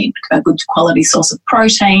life. I need a good quality source of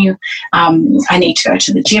protein. I need to go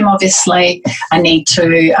to the gym, obviously. I need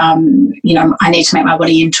to, I need to make my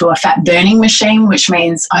body into a fat burning machine, which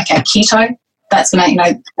means, okay, keto. That's going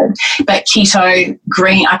to, but keto,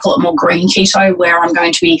 green, I call it more green keto, where I'm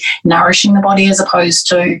going to be nourishing the body as opposed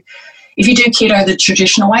to, if you do keto the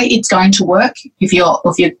traditional way, it's going to work. If your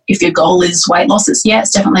goal is weight loss, it's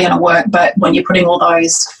definitely going to work. But when you're putting all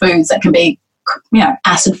those foods that can be,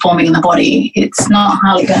 acid forming in the body, it's not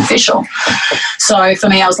highly beneficial. So for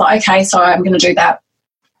me, I was like, okay, so I'm going to do that.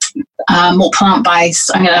 More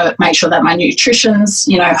plant-based. I'm going to make sure that my nutrition's,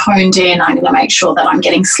 honed in. I'm going to make sure that I'm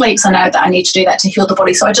getting sleep. So I know that I need to do that to heal the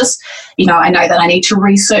body. So I just, I know that I need to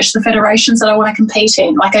research the federations that I want to compete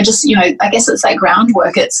in. Like I just, I guess it's that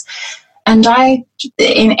groundwork.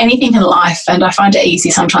 In anything in life, and I find it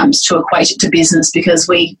easy sometimes to equate it to business because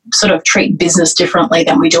we sort of treat business differently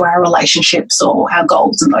than we do our relationships or our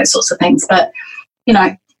goals and those sorts of things. But,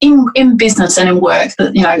 in business and in work,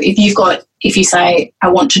 that if you say, I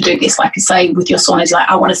want to do this, like you say with your saunas, you're like,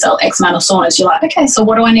 I want to sell X amount of saunas. You're like, okay, so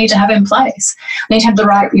what do I need to have in place? I need to have the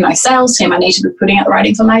right, sales team. I need to be putting out the right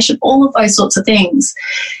information, all of those sorts of things.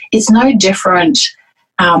 It's no different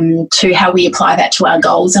to how we apply that to our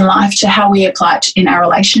goals in life, to how we apply it in our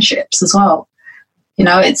relationships as well.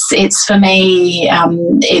 It's for me,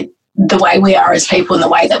 the way we are as people and the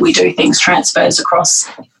way that we do things transfers across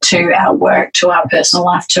to our work, to our personal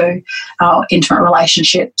life, to our intimate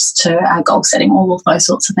relationships, to our goal setting, all of those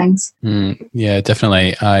sorts of things. Yeah,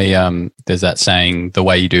 definitely. There's that saying, the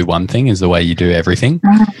way you do one thing is the way you do everything.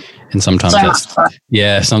 And sometimes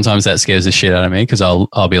sometimes that scares the shit out of me, because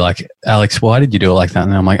I'll be like, Alex, why did you do it like that?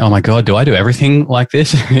 And I'm like, oh my God, do I do everything like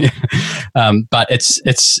this? But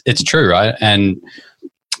it's true, right? And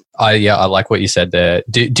I like what you said there.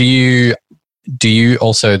 Do you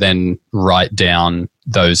also then write down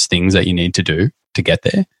those things that you need to do to get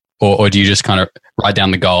there? Or do you just kind of write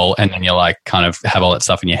down the goal and then you're like kind of have all that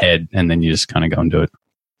stuff in your head and then you just kind of go and do it?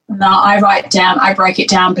 No, I break it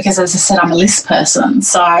down, because as I said, I'm a list person.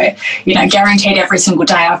 So, guaranteed every single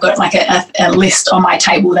day I've got like a list on my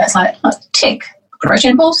table that's like, tick,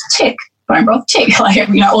 protein balls, tick, bone broth, tick. Like,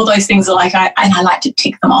 all those things are like, I like to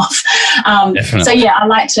tick them off. So I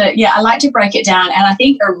like to break it down. And I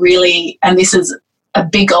think and this is a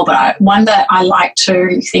big goal, but one that I like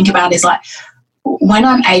to think about is like, when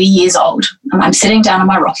I'm 80 years old and I'm sitting down in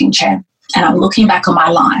my rocking chair and I'm looking back on my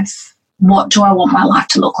life, what do I want my life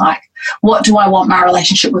to look like? What do I want my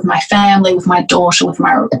relationship with my family, with my daughter, with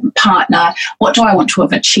my partner? What do I want to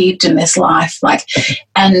have achieved in this life?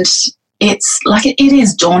 And it's like, it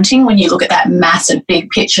is daunting when you look at that massive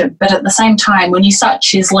big picture, but at the same time, when you start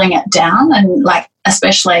chiseling it down, and like,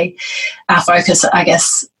 especially our focus, I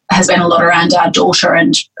guess, has been a lot around our daughter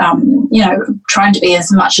and, trying to be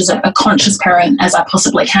as much as a conscious parent as I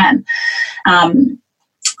possibly can.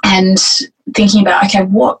 And thinking about, okay,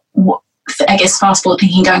 what I guess fast forward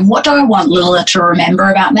thinking, going, what do I want Lila to remember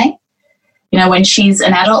about me? When she's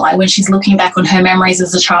an adult, like when she's looking back on her memories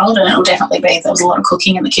as a child, and it'll definitely be, there was a lot of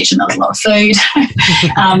cooking in the kitchen, there was a lot of food.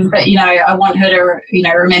 But, I want her to,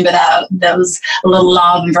 remember that there was a little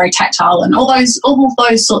love and very tactile and all of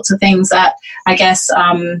those sorts of things that I guess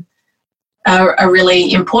are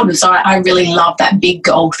really important. So I really love that big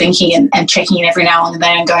goal thinking and checking in every now and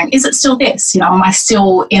then and going, is it still this? Am I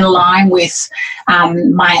still in line with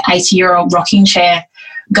my 80-year-old rocking chair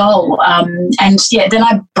goal? Then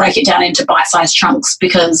I break it down into bite-sized chunks,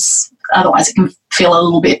 because otherwise it can feel a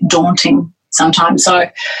little bit daunting sometimes. So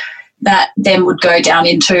that then would go down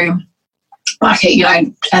into, like,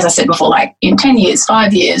 as I said before, like in 10 years,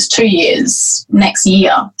 5 years, 2 years, next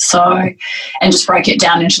year. So, and just break it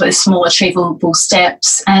down into those small achievable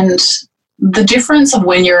steps. And the difference of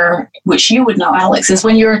which you would know, Alex, is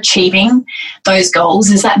when you're achieving those goals,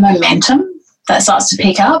 is that momentum that starts to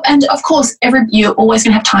pick up. And of course, you're always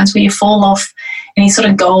going to have times where you fall off any sort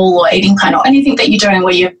of goal or eating plan or anything that you're doing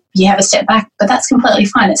where you have a step back, but that's completely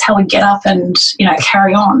fine. It's how we get up and,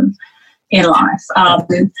 carry on in life.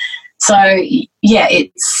 So,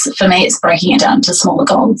 for me, it's breaking it down to smaller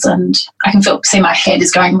goals, and I can see my head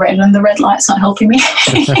is going red and the red light's not helping me.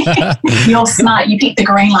 You're smart. You picked the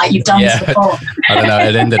green light. You've done this before. I don't know.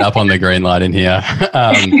 It ended up on the green light in here.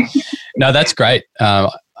 No, that's great. I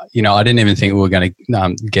didn't even think we were going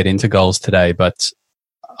to get into goals today, but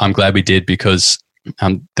I'm glad we did, because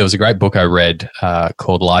there was a great book I read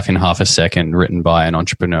called Life in Half a Second, written by an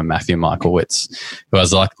entrepreneur, Matthew Michaelwitz, who I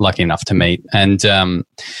was lucky enough to meet. And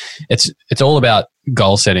it's all about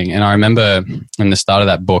goal setting. And I remember in the start of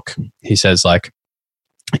that book, he says, like,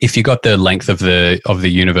 if you got the length of the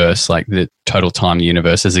universe, like the total time the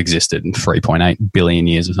universe has existed in 3.8 billion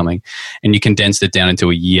years or something, and you condensed it down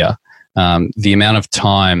into a year, the amount of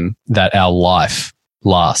time that our life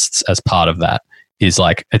lasts as part of that is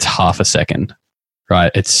like, it's half a second.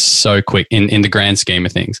 Right. It's so quick in the grand scheme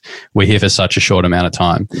of things. We're here for such a short amount of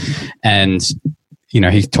time. And,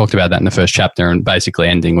 he talked about that in the first chapter, and basically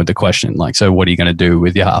ending with the question, like, so what are you going to do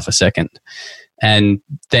with your half a second? And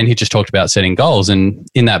then he just talked about setting goals. And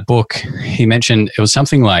in that book, he mentioned it was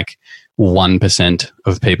something like 1%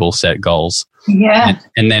 of people set goals. Yeah.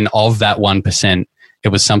 And then of that 1%, it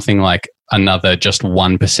was something like another just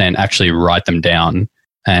 1% actually write them down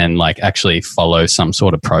and like actually follow some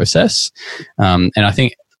sort of process. And I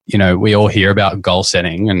think, we all hear about goal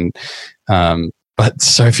setting, and but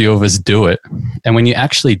so few of us do it. And when you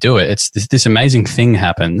actually do it, it's this amazing thing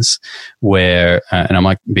happens where, and I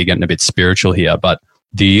might be getting a bit spiritual here, but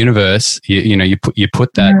the universe, you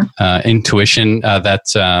put that intuition,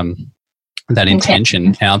 that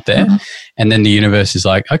intention out there, and then the universe is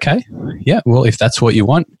like, okay, yeah, well, if that's what you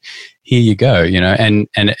want, here you go, and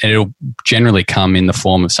it'll generally come in the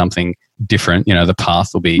form of something different. The path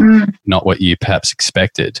will be not what you perhaps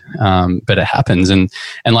expected, but it happens. And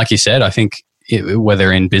like you said, I think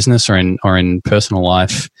whether in business or in personal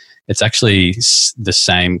life, it's actually the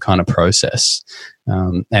same kind of process.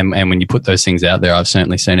 And when you put those things out there, I've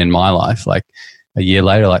certainly seen in my life, like a year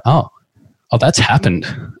later, like, oh, oh, that's happened.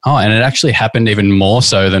 Oh, and it actually happened even more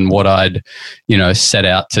so than what I'd, set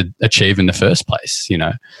out to achieve in the first place,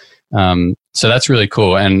 So that's really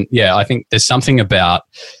cool. And yeah, I think there's something about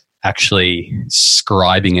actually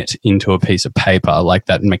scribing it into a piece of paper, like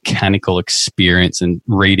that mechanical experience and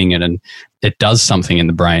reading it, and it does something in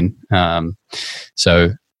the brain.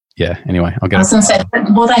 So yeah, anyway, I'll get I was going to say,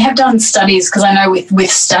 well, they have done studies, because I know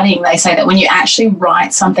with studying, they say that when you actually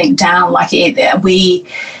write something down, like we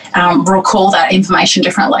recall that information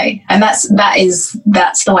differently. And that's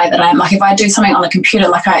the way that I am. Like if I do something on a computer,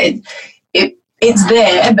 like it's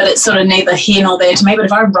there, but it's sort of neither here nor there to me. But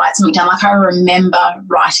if I write something down, like I remember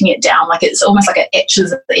writing it down, like it's almost like it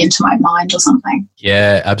etches into my mind or something.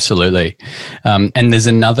 Yeah, absolutely. And there's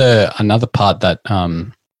another part that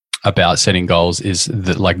about setting goals is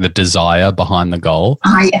the desire behind the goal.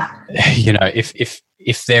 Oh, yeah.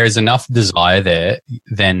 If there is enough desire there,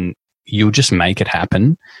 then you'll just make it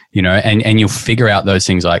happen, and you'll figure out those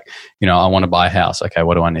things like, I want to buy a house. Okay,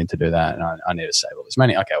 what do I need to do that? And I need to save all this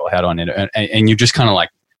money. Okay, well, how do I need to, and you just kind of like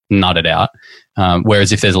nut it out.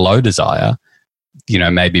 Whereas if there's low desire,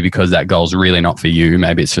 maybe because that goal's really not for you,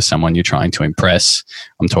 maybe it's for someone you're trying to impress.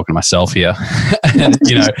 I'm talking to myself here. And,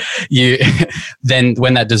 then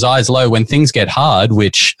when that desire is low, when things get hard,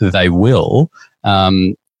 which they will,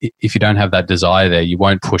 if you don't have that desire there, you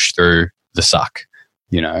won't push through the suck,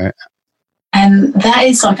 And that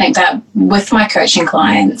is something that with my coaching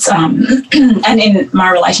clients, and in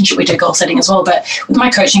my relationship, we do goal setting as well. But with my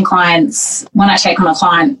coaching clients, when I take on a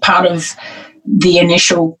client, part of the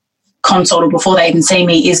initial consult or before they even see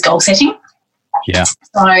me is goal setting. Yeah.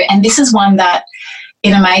 So, and this is one that it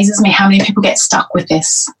amazes me how many people get stuck with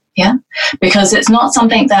this. Yeah. Because it's not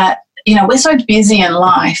something that, we're so busy in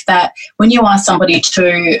life that when you ask somebody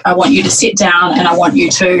I want you to sit down and I want you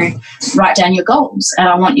to write down your goals and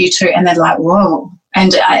I want you to, and they're like, whoa.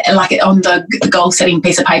 And like on the goal setting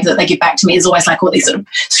piece of paper that they give back to me is always like all these sort of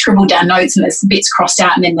scribbled down notes and there's bits crossed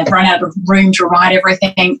out and then they've run out of room to write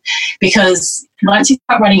everything, because once you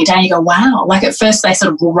start writing it down, you go, wow. Like at first they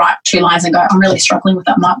sort of will write 2 lines and go, I'm really struggling with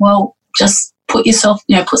that. I'm like, well, just put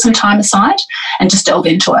some time aside and just delve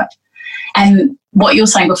into it. And what you were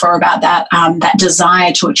saying before about that, that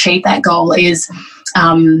desire to achieve that goal is,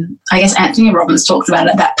 I guess Anthony Robbins talks about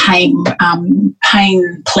it, that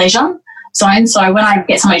pain pleasure zone. So when I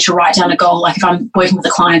get somebody to write down a goal, like if I'm working with a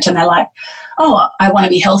client and they're like, oh, I want to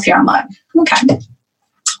be healthier, I'm like, okay.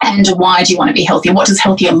 And why do you want to be healthier? What does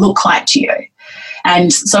healthier look like to you?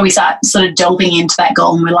 And so we start sort of delving into that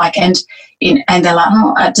goal, and we're like, and they're like,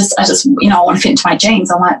 oh, I just, I want to fit into my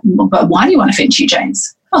jeans. I'm like, but why do you want to fit into your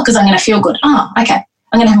jeans? Oh, because I'm going to feel good. Oh, okay.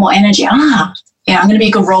 I'm going to have more energy. I'm going to be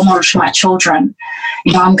a good role model to my children.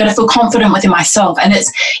 I'm going to feel confident within myself. And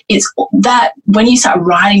it's that when you start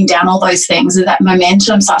writing down all those things, that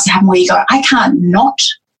momentum starts to happen where you go, I can't not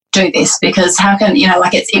do this, because how can,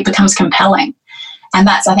 it becomes compelling. And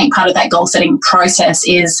that's, I think, part of that goal setting process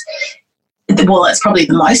is, well, it's probably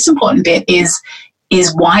the most important bit is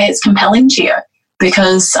why it's compelling to you.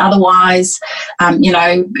 Because otherwise,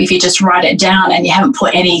 if you just write it down and you haven't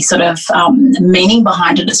put any sort of meaning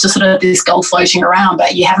behind it, it's just sort of this goal floating around,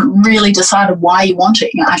 but you haven't really decided why you want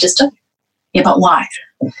it. I just do. Yeah, but why?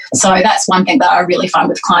 So that's one thing that I really find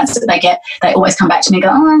with clients that they always come back to me and go,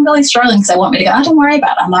 oh, I'm really struggling, because they want me to go, oh, don't worry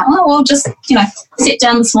about it. I'm like, oh, well, just, sit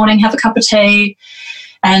down this morning, have a cup of tea,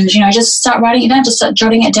 and, just start writing it down, just start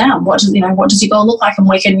jotting it down. What does your goal look like? And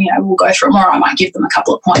we can, we'll go through it more. I might give them a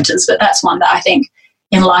couple of pointers, but that's one that I think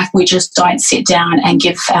in life we just don't sit down and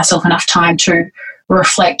give ourselves enough time to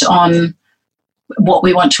reflect on what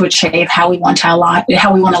we want to achieve, how we want our life,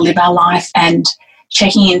 how we want to live our life, and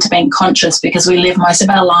checking into being conscious, because we live most of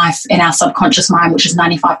our life in our subconscious mind, which is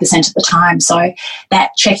 95% of the time. So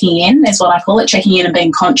that checking in is what I call it, checking in and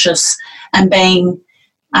being conscious and being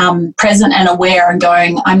present and aware and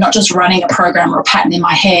going, I'm not just running a program or a pattern in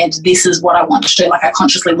my head. This is what I want to do. Like I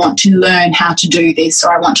consciously want to learn how to do this,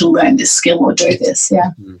 or I want to learn this skill or do this.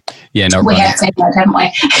 Yeah. Yeah. No, we have said that, haven't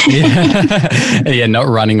we? Yeah. Not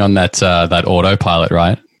running on that autopilot,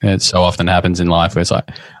 right? It so often happens in life where it's like,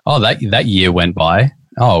 oh, that year went by.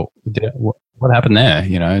 Oh, what happened there?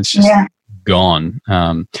 It's just gone.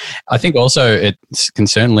 I think also it can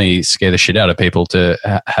certainly scare the shit out of people to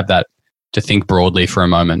have that, to think broadly for a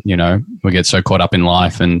moment. We get so caught up in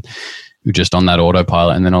life and we're just on that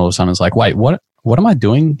autopilot, and then all of a sudden it's like, wait, what am I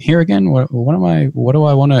doing here again? What do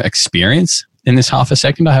I want to experience in this half a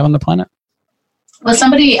second I have on the planet? Well,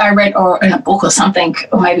 somebody I read, or in a book or something,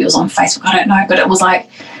 or maybe it was on Facebook, I don't know, but it was like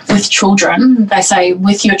with children, they say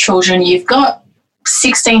with your children, you've got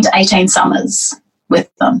 16 to 18 summers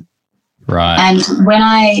with them. Right. And when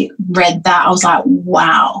I read that, I was like,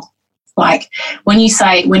 wow. Like when you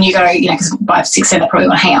go, because by 16 they probably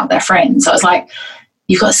want to hang out with their friends. So it's like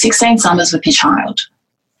you've got 16 summers with your child.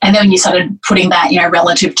 And then when you started putting that,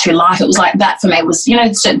 relative to life, it was like that for me was,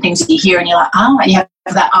 certain things you hear and you're like, oh, you have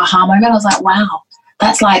that aha moment. I was like, wow,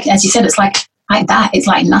 that's like, as you said, it's like that. It's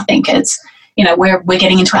like nothing. It's, we're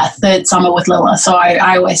getting into our third summer with Lila. So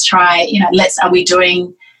I always try, are we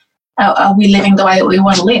living the way that we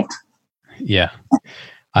want to live? Yeah.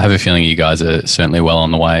 I have a feeling you guys are certainly well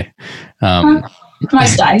on the way.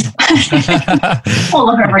 Most days. All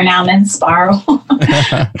of every now and then spiral.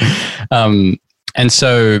 And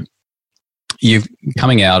so you've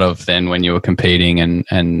coming out of then when you were competing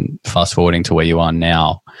and fast forwarding to where you are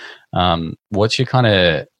now, what's your kind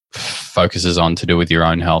of focuses on to do with your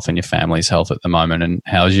own health and your family's health at the moment, and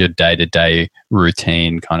how's your day-to-day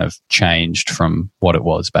routine kind of changed from what it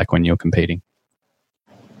was back when you were competing?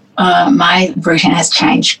 My routine has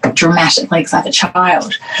changed dramatically because I have a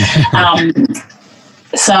child.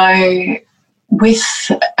 So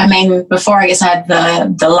before I guess I had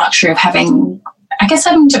the luxury of having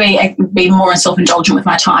to be more self-indulgent with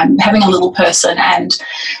my time, having a little person and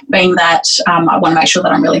being that I want to make sure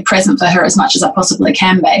that I'm really present for her as much as I possibly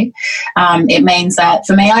can be. It means that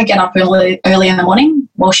for me, I get up early in the morning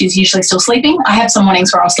while she's usually still sleeping. I have some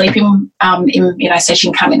mornings where I'll sleep so she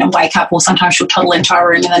can come in and wake up, or sometimes she'll toddle into our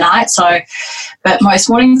room in the night. But most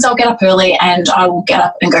mornings I'll get up early and I will get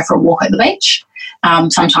up and go for a walk at the beach.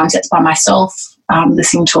 Sometimes it's by myself.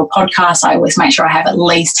 Listening to a podcast, I always make sure I have at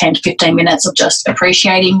least 10 to 15 minutes of just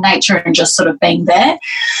appreciating nature and just sort of being there.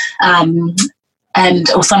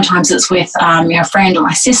 Or sometimes it's with a friend or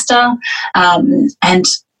my sister, and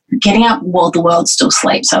getting up while the world still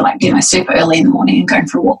sleeps. So super early in the morning and going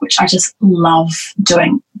for a walk, which I just love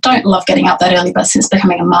doing. Don't love getting up that early, but since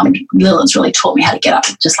becoming a mum, Lila's really taught me how to get up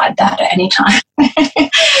just like that at any time.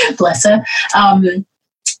 Bless her.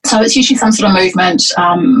 So it's usually some sort of movement.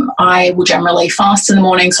 I will generally fast in the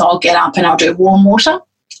morning, so I'll get up and I'll do warm water.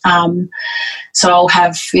 So I'll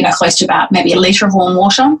have, close to about maybe a litre of warm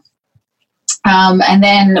water. And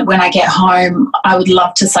then when I get home, I would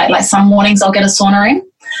love to say, some mornings I'll get a sauna in.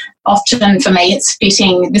 Often for me, it's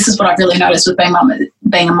fitting. This is what I've really noticed with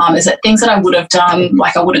being a mum, is that things that I would have done,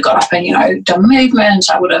 I would have got up and, done movement,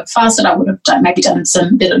 I would have fasted, I would have done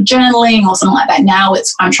some bit of journaling or something like that. Now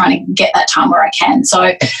I'm trying to get that time where I can.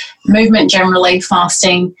 So movement generally,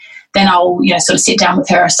 fasting. Then I'll, sort of sit down with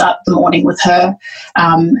her, start the morning with her,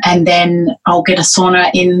 and then I'll get a sauna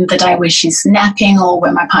in the day where she's napping or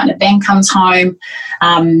when my partner Ben comes home.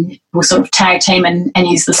 We'll sort of tag team and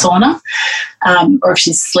use the sauna. Or if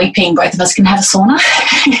she's sleeping, both of us can have a sauna.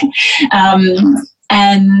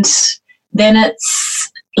 And then it's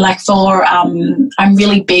I'm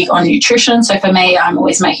really big on nutrition. So for me, I'm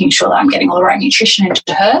always making sure that I'm getting all the right nutrition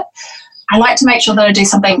into her. I like to make sure that I do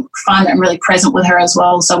something fun and really present with her as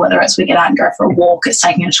well. So whether it's we get out and go for a walk, it's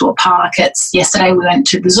taking her to a park. Yesterday we went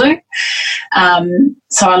to the zoo.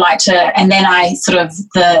 So I like to, and then I sort of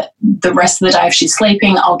the rest of the day, if she's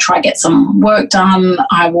sleeping, I'll try to get some work done.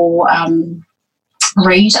 I will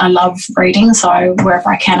read. I love reading. So wherever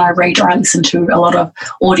I can, I read, or I listen to a lot of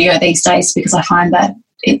audio these days because I find that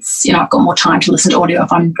it's, I've got more time to listen to audio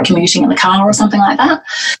if I'm commuting in the car or something like that.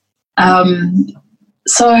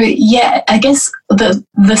 So, yeah, I guess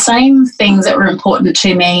the same things that were important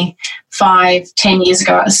to me 5-10 years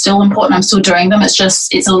ago are still important. I'm still doing them. It's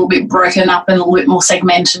just it's a little bit broken up and a little bit more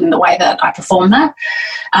segmented in the way that I perform that.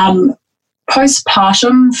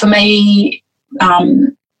 Postpartum, for me,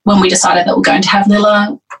 when we decided that we're going to have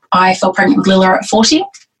Lila, I fell pregnant with Lila at 40.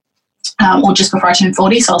 Or just before I turned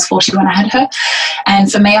 40, so I was 40 when I had her.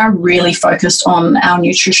 And for me, I really focused on our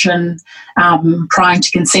nutrition prior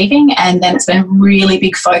to conceiving, and then it's been a really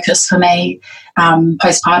big focus for me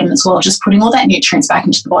postpartum as well, just putting all that nutrients back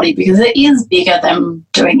into the body, because it is bigger than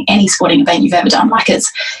doing any sporting event you've ever done.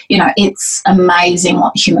 It's amazing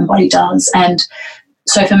what the human body does. And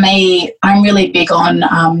so for me, I'm really big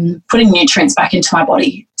on putting nutrients back into my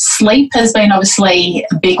body. Sleep has been obviously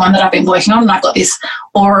a big one that I've been working on, and I've got this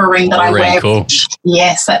Aurora ring that I wear. Cool.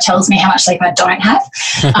 Yes, that tells me how much sleep I don't have.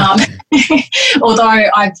 Although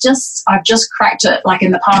I've just cracked it.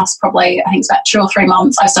 In the past, probably I think it's about 2 or 3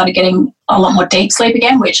 months, I started getting a lot more deep sleep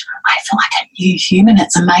again, which I feel like a new human.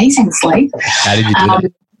 It's amazing sleep. How did you do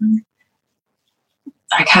that?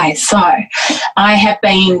 Okay, so I've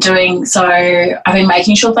been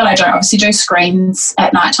making sure that I don't obviously do screens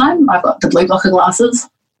at nighttime. I've got the blue blocker glasses.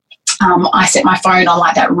 I set my phone on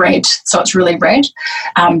like that red, so it's really red,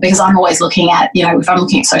 because I'm always looking at, if I'm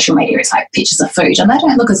looking at social media, it's like pictures of food and they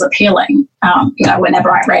don't look as appealing,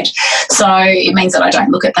 whenever I read. So it means that I don't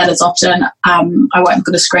look at that as often. I won't look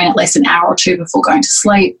at a screen at least an hour or two before going to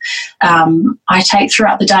sleep. I take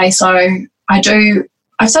throughout the day. So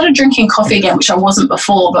I've started drinking coffee again, which I wasn't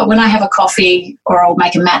before, but when I have a coffee or I'll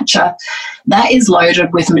make a matcha, that is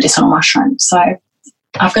loaded with medicinal mushrooms. So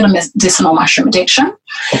I've got a medicinal mushroom addiction.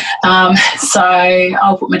 So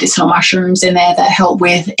I'll put medicinal mushrooms in there that help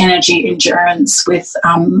with energy, endurance, with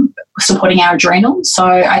supporting our adrenals. So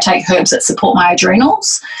I take herbs that support my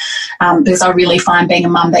adrenals, because I really find being a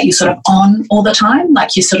mum that you're sort of on all the time.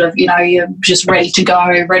 Like you sort of, you're just ready to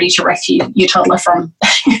go, ready to rescue your toddler from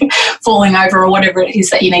falling over or whatever it is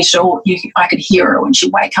that you need to do. I could hear her when she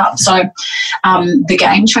wake up. So the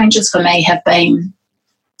game changers for me have been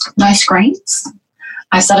no screens.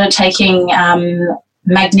 I started taking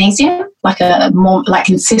magnesium,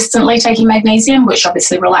 consistently taking magnesium, which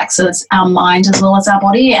obviously relaxes our mind as well as our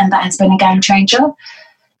body, and that has been a game changer.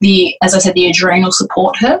 As I said, the adrenal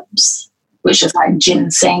support herbs, which is like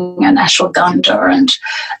ginseng and ashwagandha and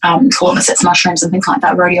cordyceps mushrooms and things like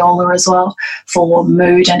that, rhodiola as well for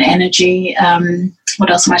mood and energy. What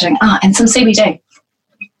else am I doing? And some CBD.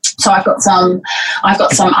 So I've got some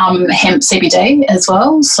hemp CBD as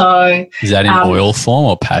well. So is that in oil form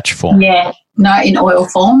or patch form? Yeah, no, in oil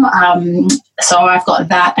form. So I've got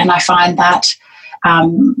that, and I find that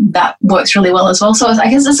that works really well as well. So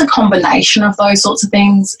I guess it's a combination of those sorts of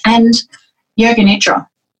things, and yoga nidra.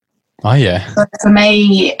 Oh yeah. So for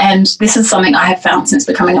me, and this is something I have found since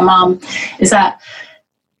becoming a mum, is that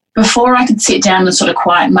before I could sit down and sort of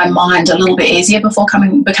quiet my mind a little bit easier before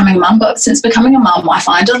becoming a mum, but since becoming a mum, I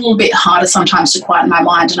find it a little bit harder sometimes to quiet my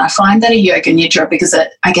mind, and I find that a yoga nidra, because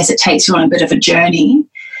I guess it takes you on a bit of a journey,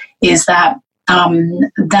 is that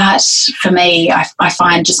that for me I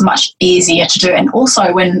find just much easier to do. And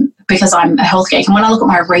also because I'm a health geek, and when I look at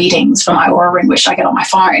my readings for my Aurora ring, which I get on my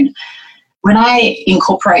phone, when I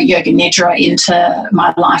incorporate yoga nidra into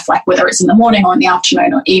my life, like whether it's in the morning or in the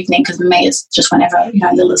afternoon or evening, because for me it's just whenever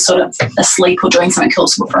Lila's sort of asleep or doing something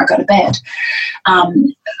else before I go to bed,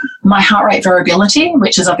 my heart rate variability,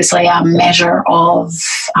 which is obviously a measure of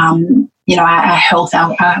our health,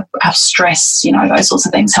 our stress, those sorts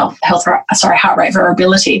of things, heart rate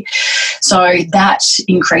variability. So that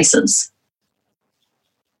increases,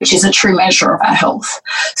 which is a true measure of our health.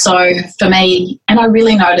 So for me, and I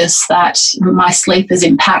really notice that my sleep is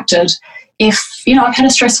impacted if, I've had a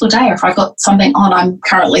stressful day, or if I've got something on. I'm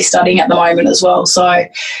currently studying at the moment as well. So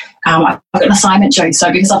I've got an assignment due.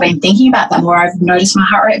 So because I've been thinking about that more, I've noticed my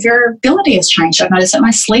heart rate variability has changed. I've noticed that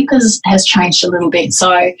my sleep has changed a little bit.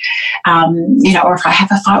 So, or if I have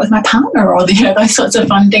a fight with my partner, or, those sorts of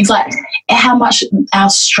fun things, like how much our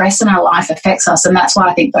stress in our life affects us. And that's why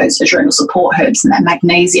I think those adrenal support herbs and that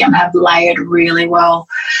magnesium have layered really well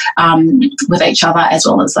with each other, as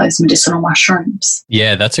well as those medicinal mushrooms.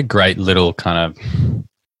 Yeah, that's a great little kind of,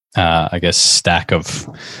 stack of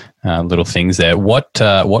little things there. What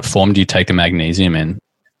form do you take the magnesium in?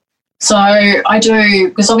 So I do,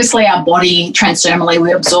 because obviously our body transdermally,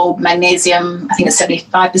 we absorb magnesium, I think it's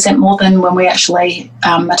 75% more than when we actually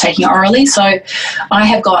are taking it orally. So I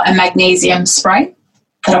have got a magnesium spray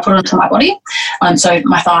that I put onto my body, and so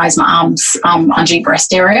my thighs, my arms, under your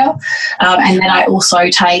breast area, and then I also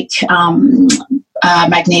take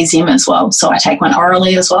magnesium as well. So I take one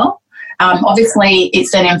orally as well. Obviously,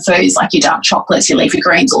 it's then in foods like your dark chocolates, your leafy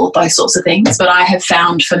greens, all of those sorts of things. But I have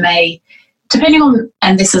found for me, depending on,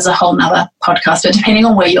 and this is a whole nother podcast, but depending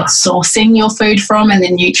on where you're sourcing your food from and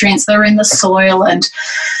the nutrients that are in the soil and,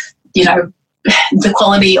 the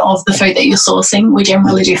quality of the food that you're sourcing, we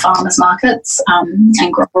generally do farmers markets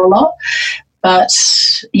and grow a lot. But,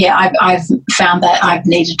 yeah, I've found that I've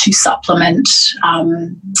needed to supplement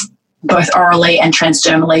both orally and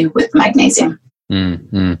transdermally with magnesium.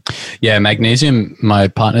 Mm-hmm. Yeah, magnesium, my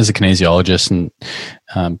partner's a kinesiologist,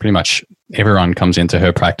 and pretty much everyone comes into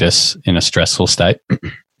her practice in a stressful state.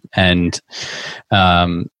 And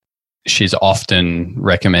she's often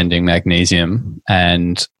recommending magnesium,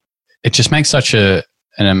 and it just makes such an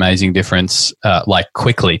amazing difference,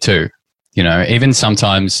 quickly too. Even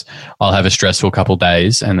sometimes I'll have a stressful couple of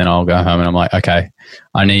days, and then I'll go home and I'm like, okay,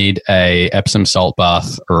 I need a Epsom salt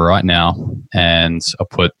bath right now, and I'll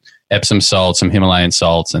put Epsom salt, some Himalayan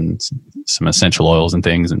salts, and some essential oils and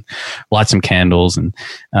things, and light some candles, and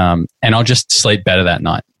I'll just sleep better that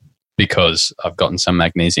night because I've gotten some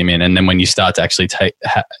magnesium in. And then when you start to actually take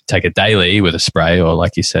it daily with a spray, or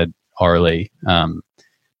like you said, orally,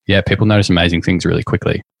 people notice amazing things really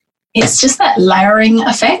quickly. it's just that layering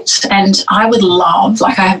effect. And I would love,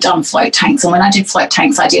 like I have done float tanks. And when I did float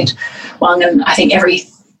tanks, I did one, and I think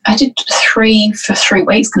I did 3 for 3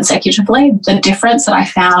 weeks consecutively. The difference that I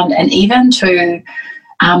found, and even to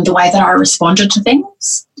the way that I responded to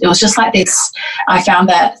things, it was just like this. I found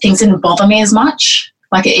that things didn't bother me as much.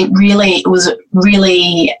 Like it was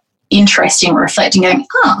really interesting reflecting, going,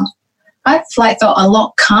 I've like felt a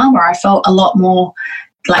lot calmer. I felt a lot more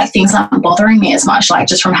like things aren't bothering me as much, like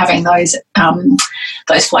just from having those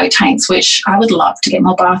float tanks, which I would love to get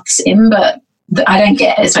more baths in, but I don't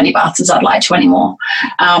get as many baths as I'd like to anymore.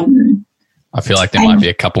 I feel like there might be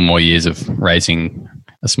a couple more years of raising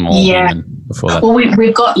a small human before that. Well,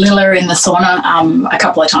 we've got Lila in the sauna a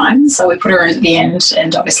couple of times, so we put her in at the end,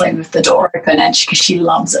 and obviously with the door open, and because she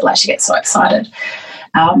loves it, like she gets so excited.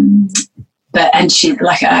 I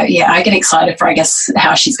get excited for, I guess,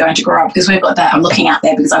 how she's going to grow up, because we've got that. I'm looking out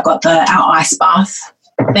there because I've got our ice bath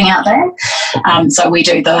thing out there. So we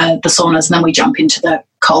do the saunas, and then we jump into the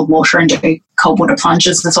cold water and do cold water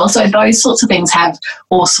plunges as well. So those sorts of things have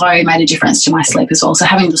also made a difference to my sleep as well. So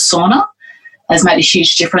having the sauna has made a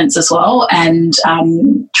huge difference as well. And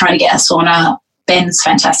trying to get a sauna, Ben's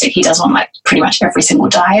fantastic. He does one like pretty much every single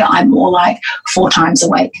day. I'm more like 4 times a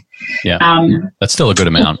week. Yeah, that's still a good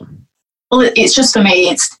amount. Well, it's just, for me,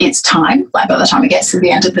 it's time. Like by the time it gets to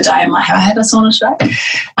the end of the day, I'm like, have I had a sauna today?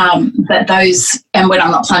 But those, and when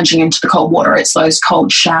I'm not plunging into the cold water, it's those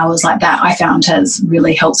cold showers like that I found has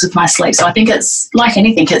really helped with my sleep. So I think it's like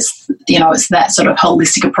anything, it's that sort of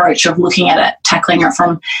holistic approach of looking at it, tackling it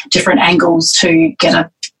from different angles to get a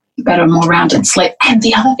better, more rounded sleep. And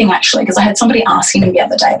the other thing, actually, because I had somebody asking me the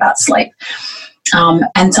other day about sleep,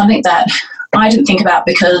 and something that I didn't think about,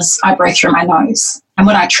 because I breathe through my nose. And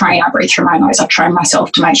when I train, I breathe through my nose. I train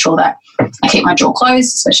myself to make sure that I keep my jaw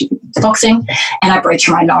closed, especially boxing, and I breathe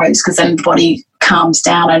through my nose, because then the body calms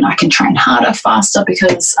down and I can train harder, faster,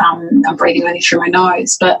 because I'm breathing only through my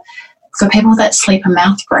nose. But for people that sleep and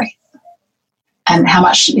mouth breathe, and how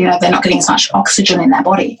much, they're not getting as much oxygen in their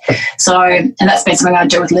body. So, and that's been something I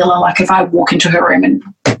do with Lila. Like if I walk into her room and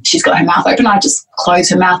she's got her mouth open, I just close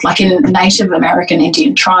her mouth. Like in Native American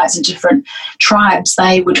Indian tribes and different tribes,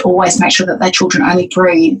 they would always make sure that their children only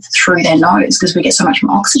breathe through their nose, because we get so much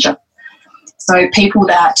more oxygen. So people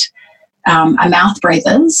that are mouth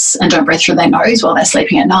breathers and don't breathe through their nose while they're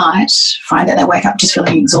sleeping at night find that they wake up just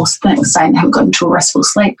feeling exhausted the next day and haven't gotten to a restful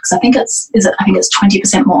sleep. Because I think it's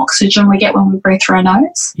 20% more oxygen we get when we breathe through our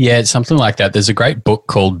nose. Yeah, it's something like that. There's a great book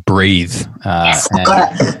called Breathe. Yes, I've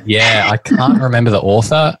got it. Yeah, I can't remember the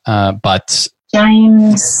author, but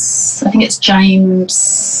James. I think it's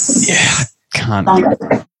James. Yeah,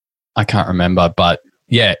 I can't remember, but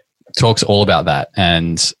yeah, talks all about that.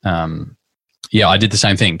 And yeah, I did the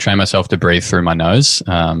same thing, train myself to breathe through my nose,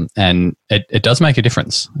 and it does make a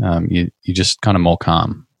difference. You just kind of more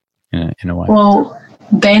calm in a way. Well,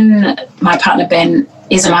 Ben, my partner Ben,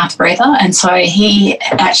 is a mouth breather, and so he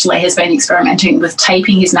actually has been experimenting with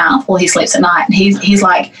taping his mouth while he sleeps at night. And he's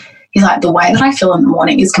like, the way that I feel in the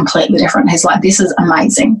morning is completely different. He's like, this is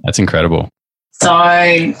amazing. That's incredible.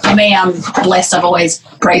 So for me, I'm blessed. I've always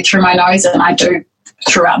breathed through my nose, and I do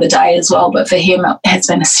throughout the day as well. But for him, it has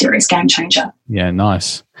been a serious game changer. Yeah,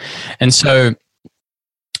 nice. And so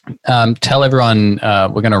tell everyone,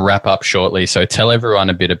 we're going to wrap up shortly. So tell everyone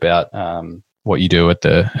a bit about what you do at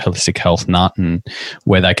the Holistic Health Nut and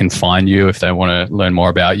where they can find you if they want to learn more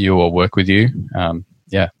about you or work with you.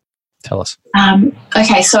 Yeah, tell us.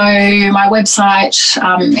 Okay, so my website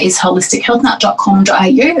is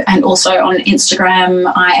holistichealthnut.com.au, and also on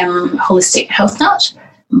Instagram, I am Holistic Health Nut.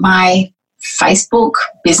 My Facebook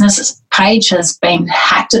business page has been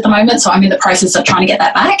hacked at the moment, so I'm in the process of trying to get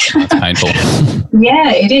that back. It's painful.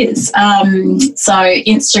 Yeah, it is. So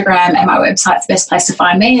Instagram and my website's the best place to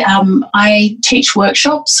find me. I teach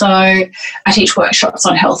workshops. So I teach workshops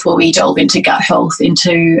on health where we delve into gut health,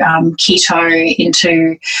 into keto,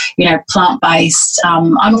 into, plant-based.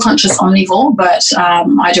 I'm a conscious omnivore, but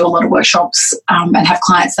I do a lot of workshops and have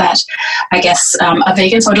clients that I guess are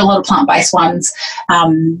vegan. So I do a lot of plant-based ones.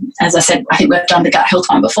 As I said, I think we've done the gut health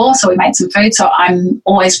one before, so we made some food. So I'm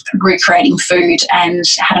always recreating food and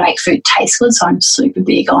how to make food taste good. So I'm super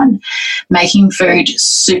big on making food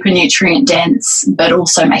super nutrient dense, but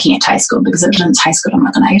also making it taste good, because if it doesn't taste good, I'm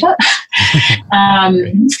not going to eat it.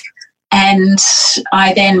 And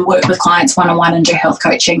I then work with clients one-on-one and do health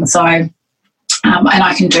coaching. So, and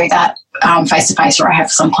I can do that face-to-face, or I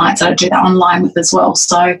have some clients that I do that online with as well.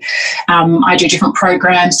 So I do different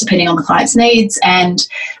programs depending on the client's needs, and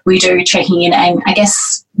we do checking in and I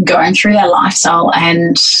guess going through their lifestyle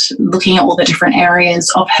and looking at all the different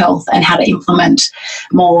areas of health and how to implement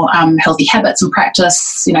more healthy habits and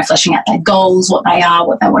practice, fleshing out their goals, what they are,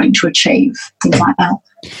 what they're wanting to achieve, things like that.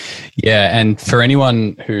 Yeah, and for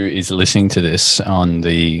anyone who is listening to this on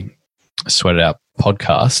the Sweat It Out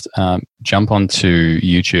podcast, jump onto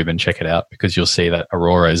YouTube and check it out, because you'll see that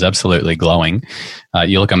Aurora is absolutely glowing.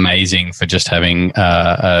 You look amazing for just having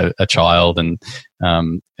a child and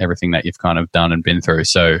everything that you've kind of done and been through.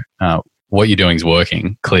 So what you're doing is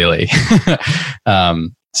working, clearly.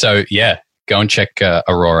 So yeah, go and check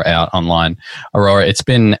Aurora out online. Aurora, it's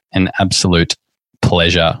been an absolute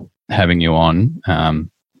pleasure having you on.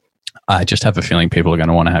 I just have a feeling people are going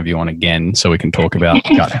to want to have you on again so we can talk about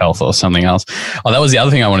gut health or something else. Oh, that was the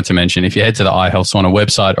other thing I wanted to mention. If you head to the iHealth Sauna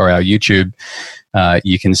website or our YouTube,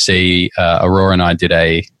 you can see Aurora and I did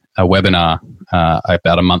a webinar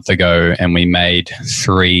about a month ago, and we made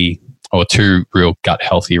 2 real gut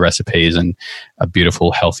healthy recipes and a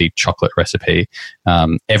beautiful healthy chocolate recipe.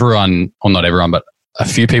 Everyone, or not everyone, but a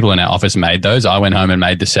few people in our office made those. I went home and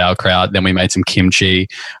made the sauerkraut. Then we made some kimchi.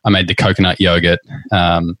 I made the coconut yogurt.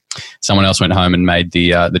 Someone else went home and made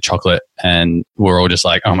the chocolate, and we're all just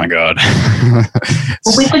like, oh my God.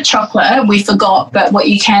 Well, with the chocolate, we forgot, but what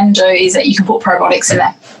you can do is that you can put probiotics in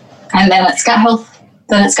there, and then it's gut health.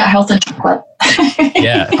 Then it's gut health and chocolate.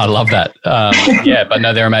 Yeah, I love that. Yeah, but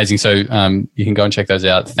no, they're amazing. So you can go and check those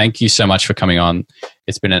out. Thank you so much for coming on.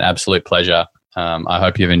 It's been an absolute pleasure. I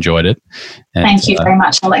hope you've enjoyed it. And, thank you very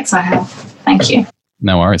much, Alex. I have. Thank you.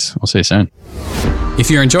 No worries. We'll see you soon. If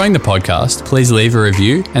you're enjoying the podcast, please leave a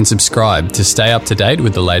review and subscribe to stay up to date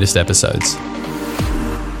with the latest episodes.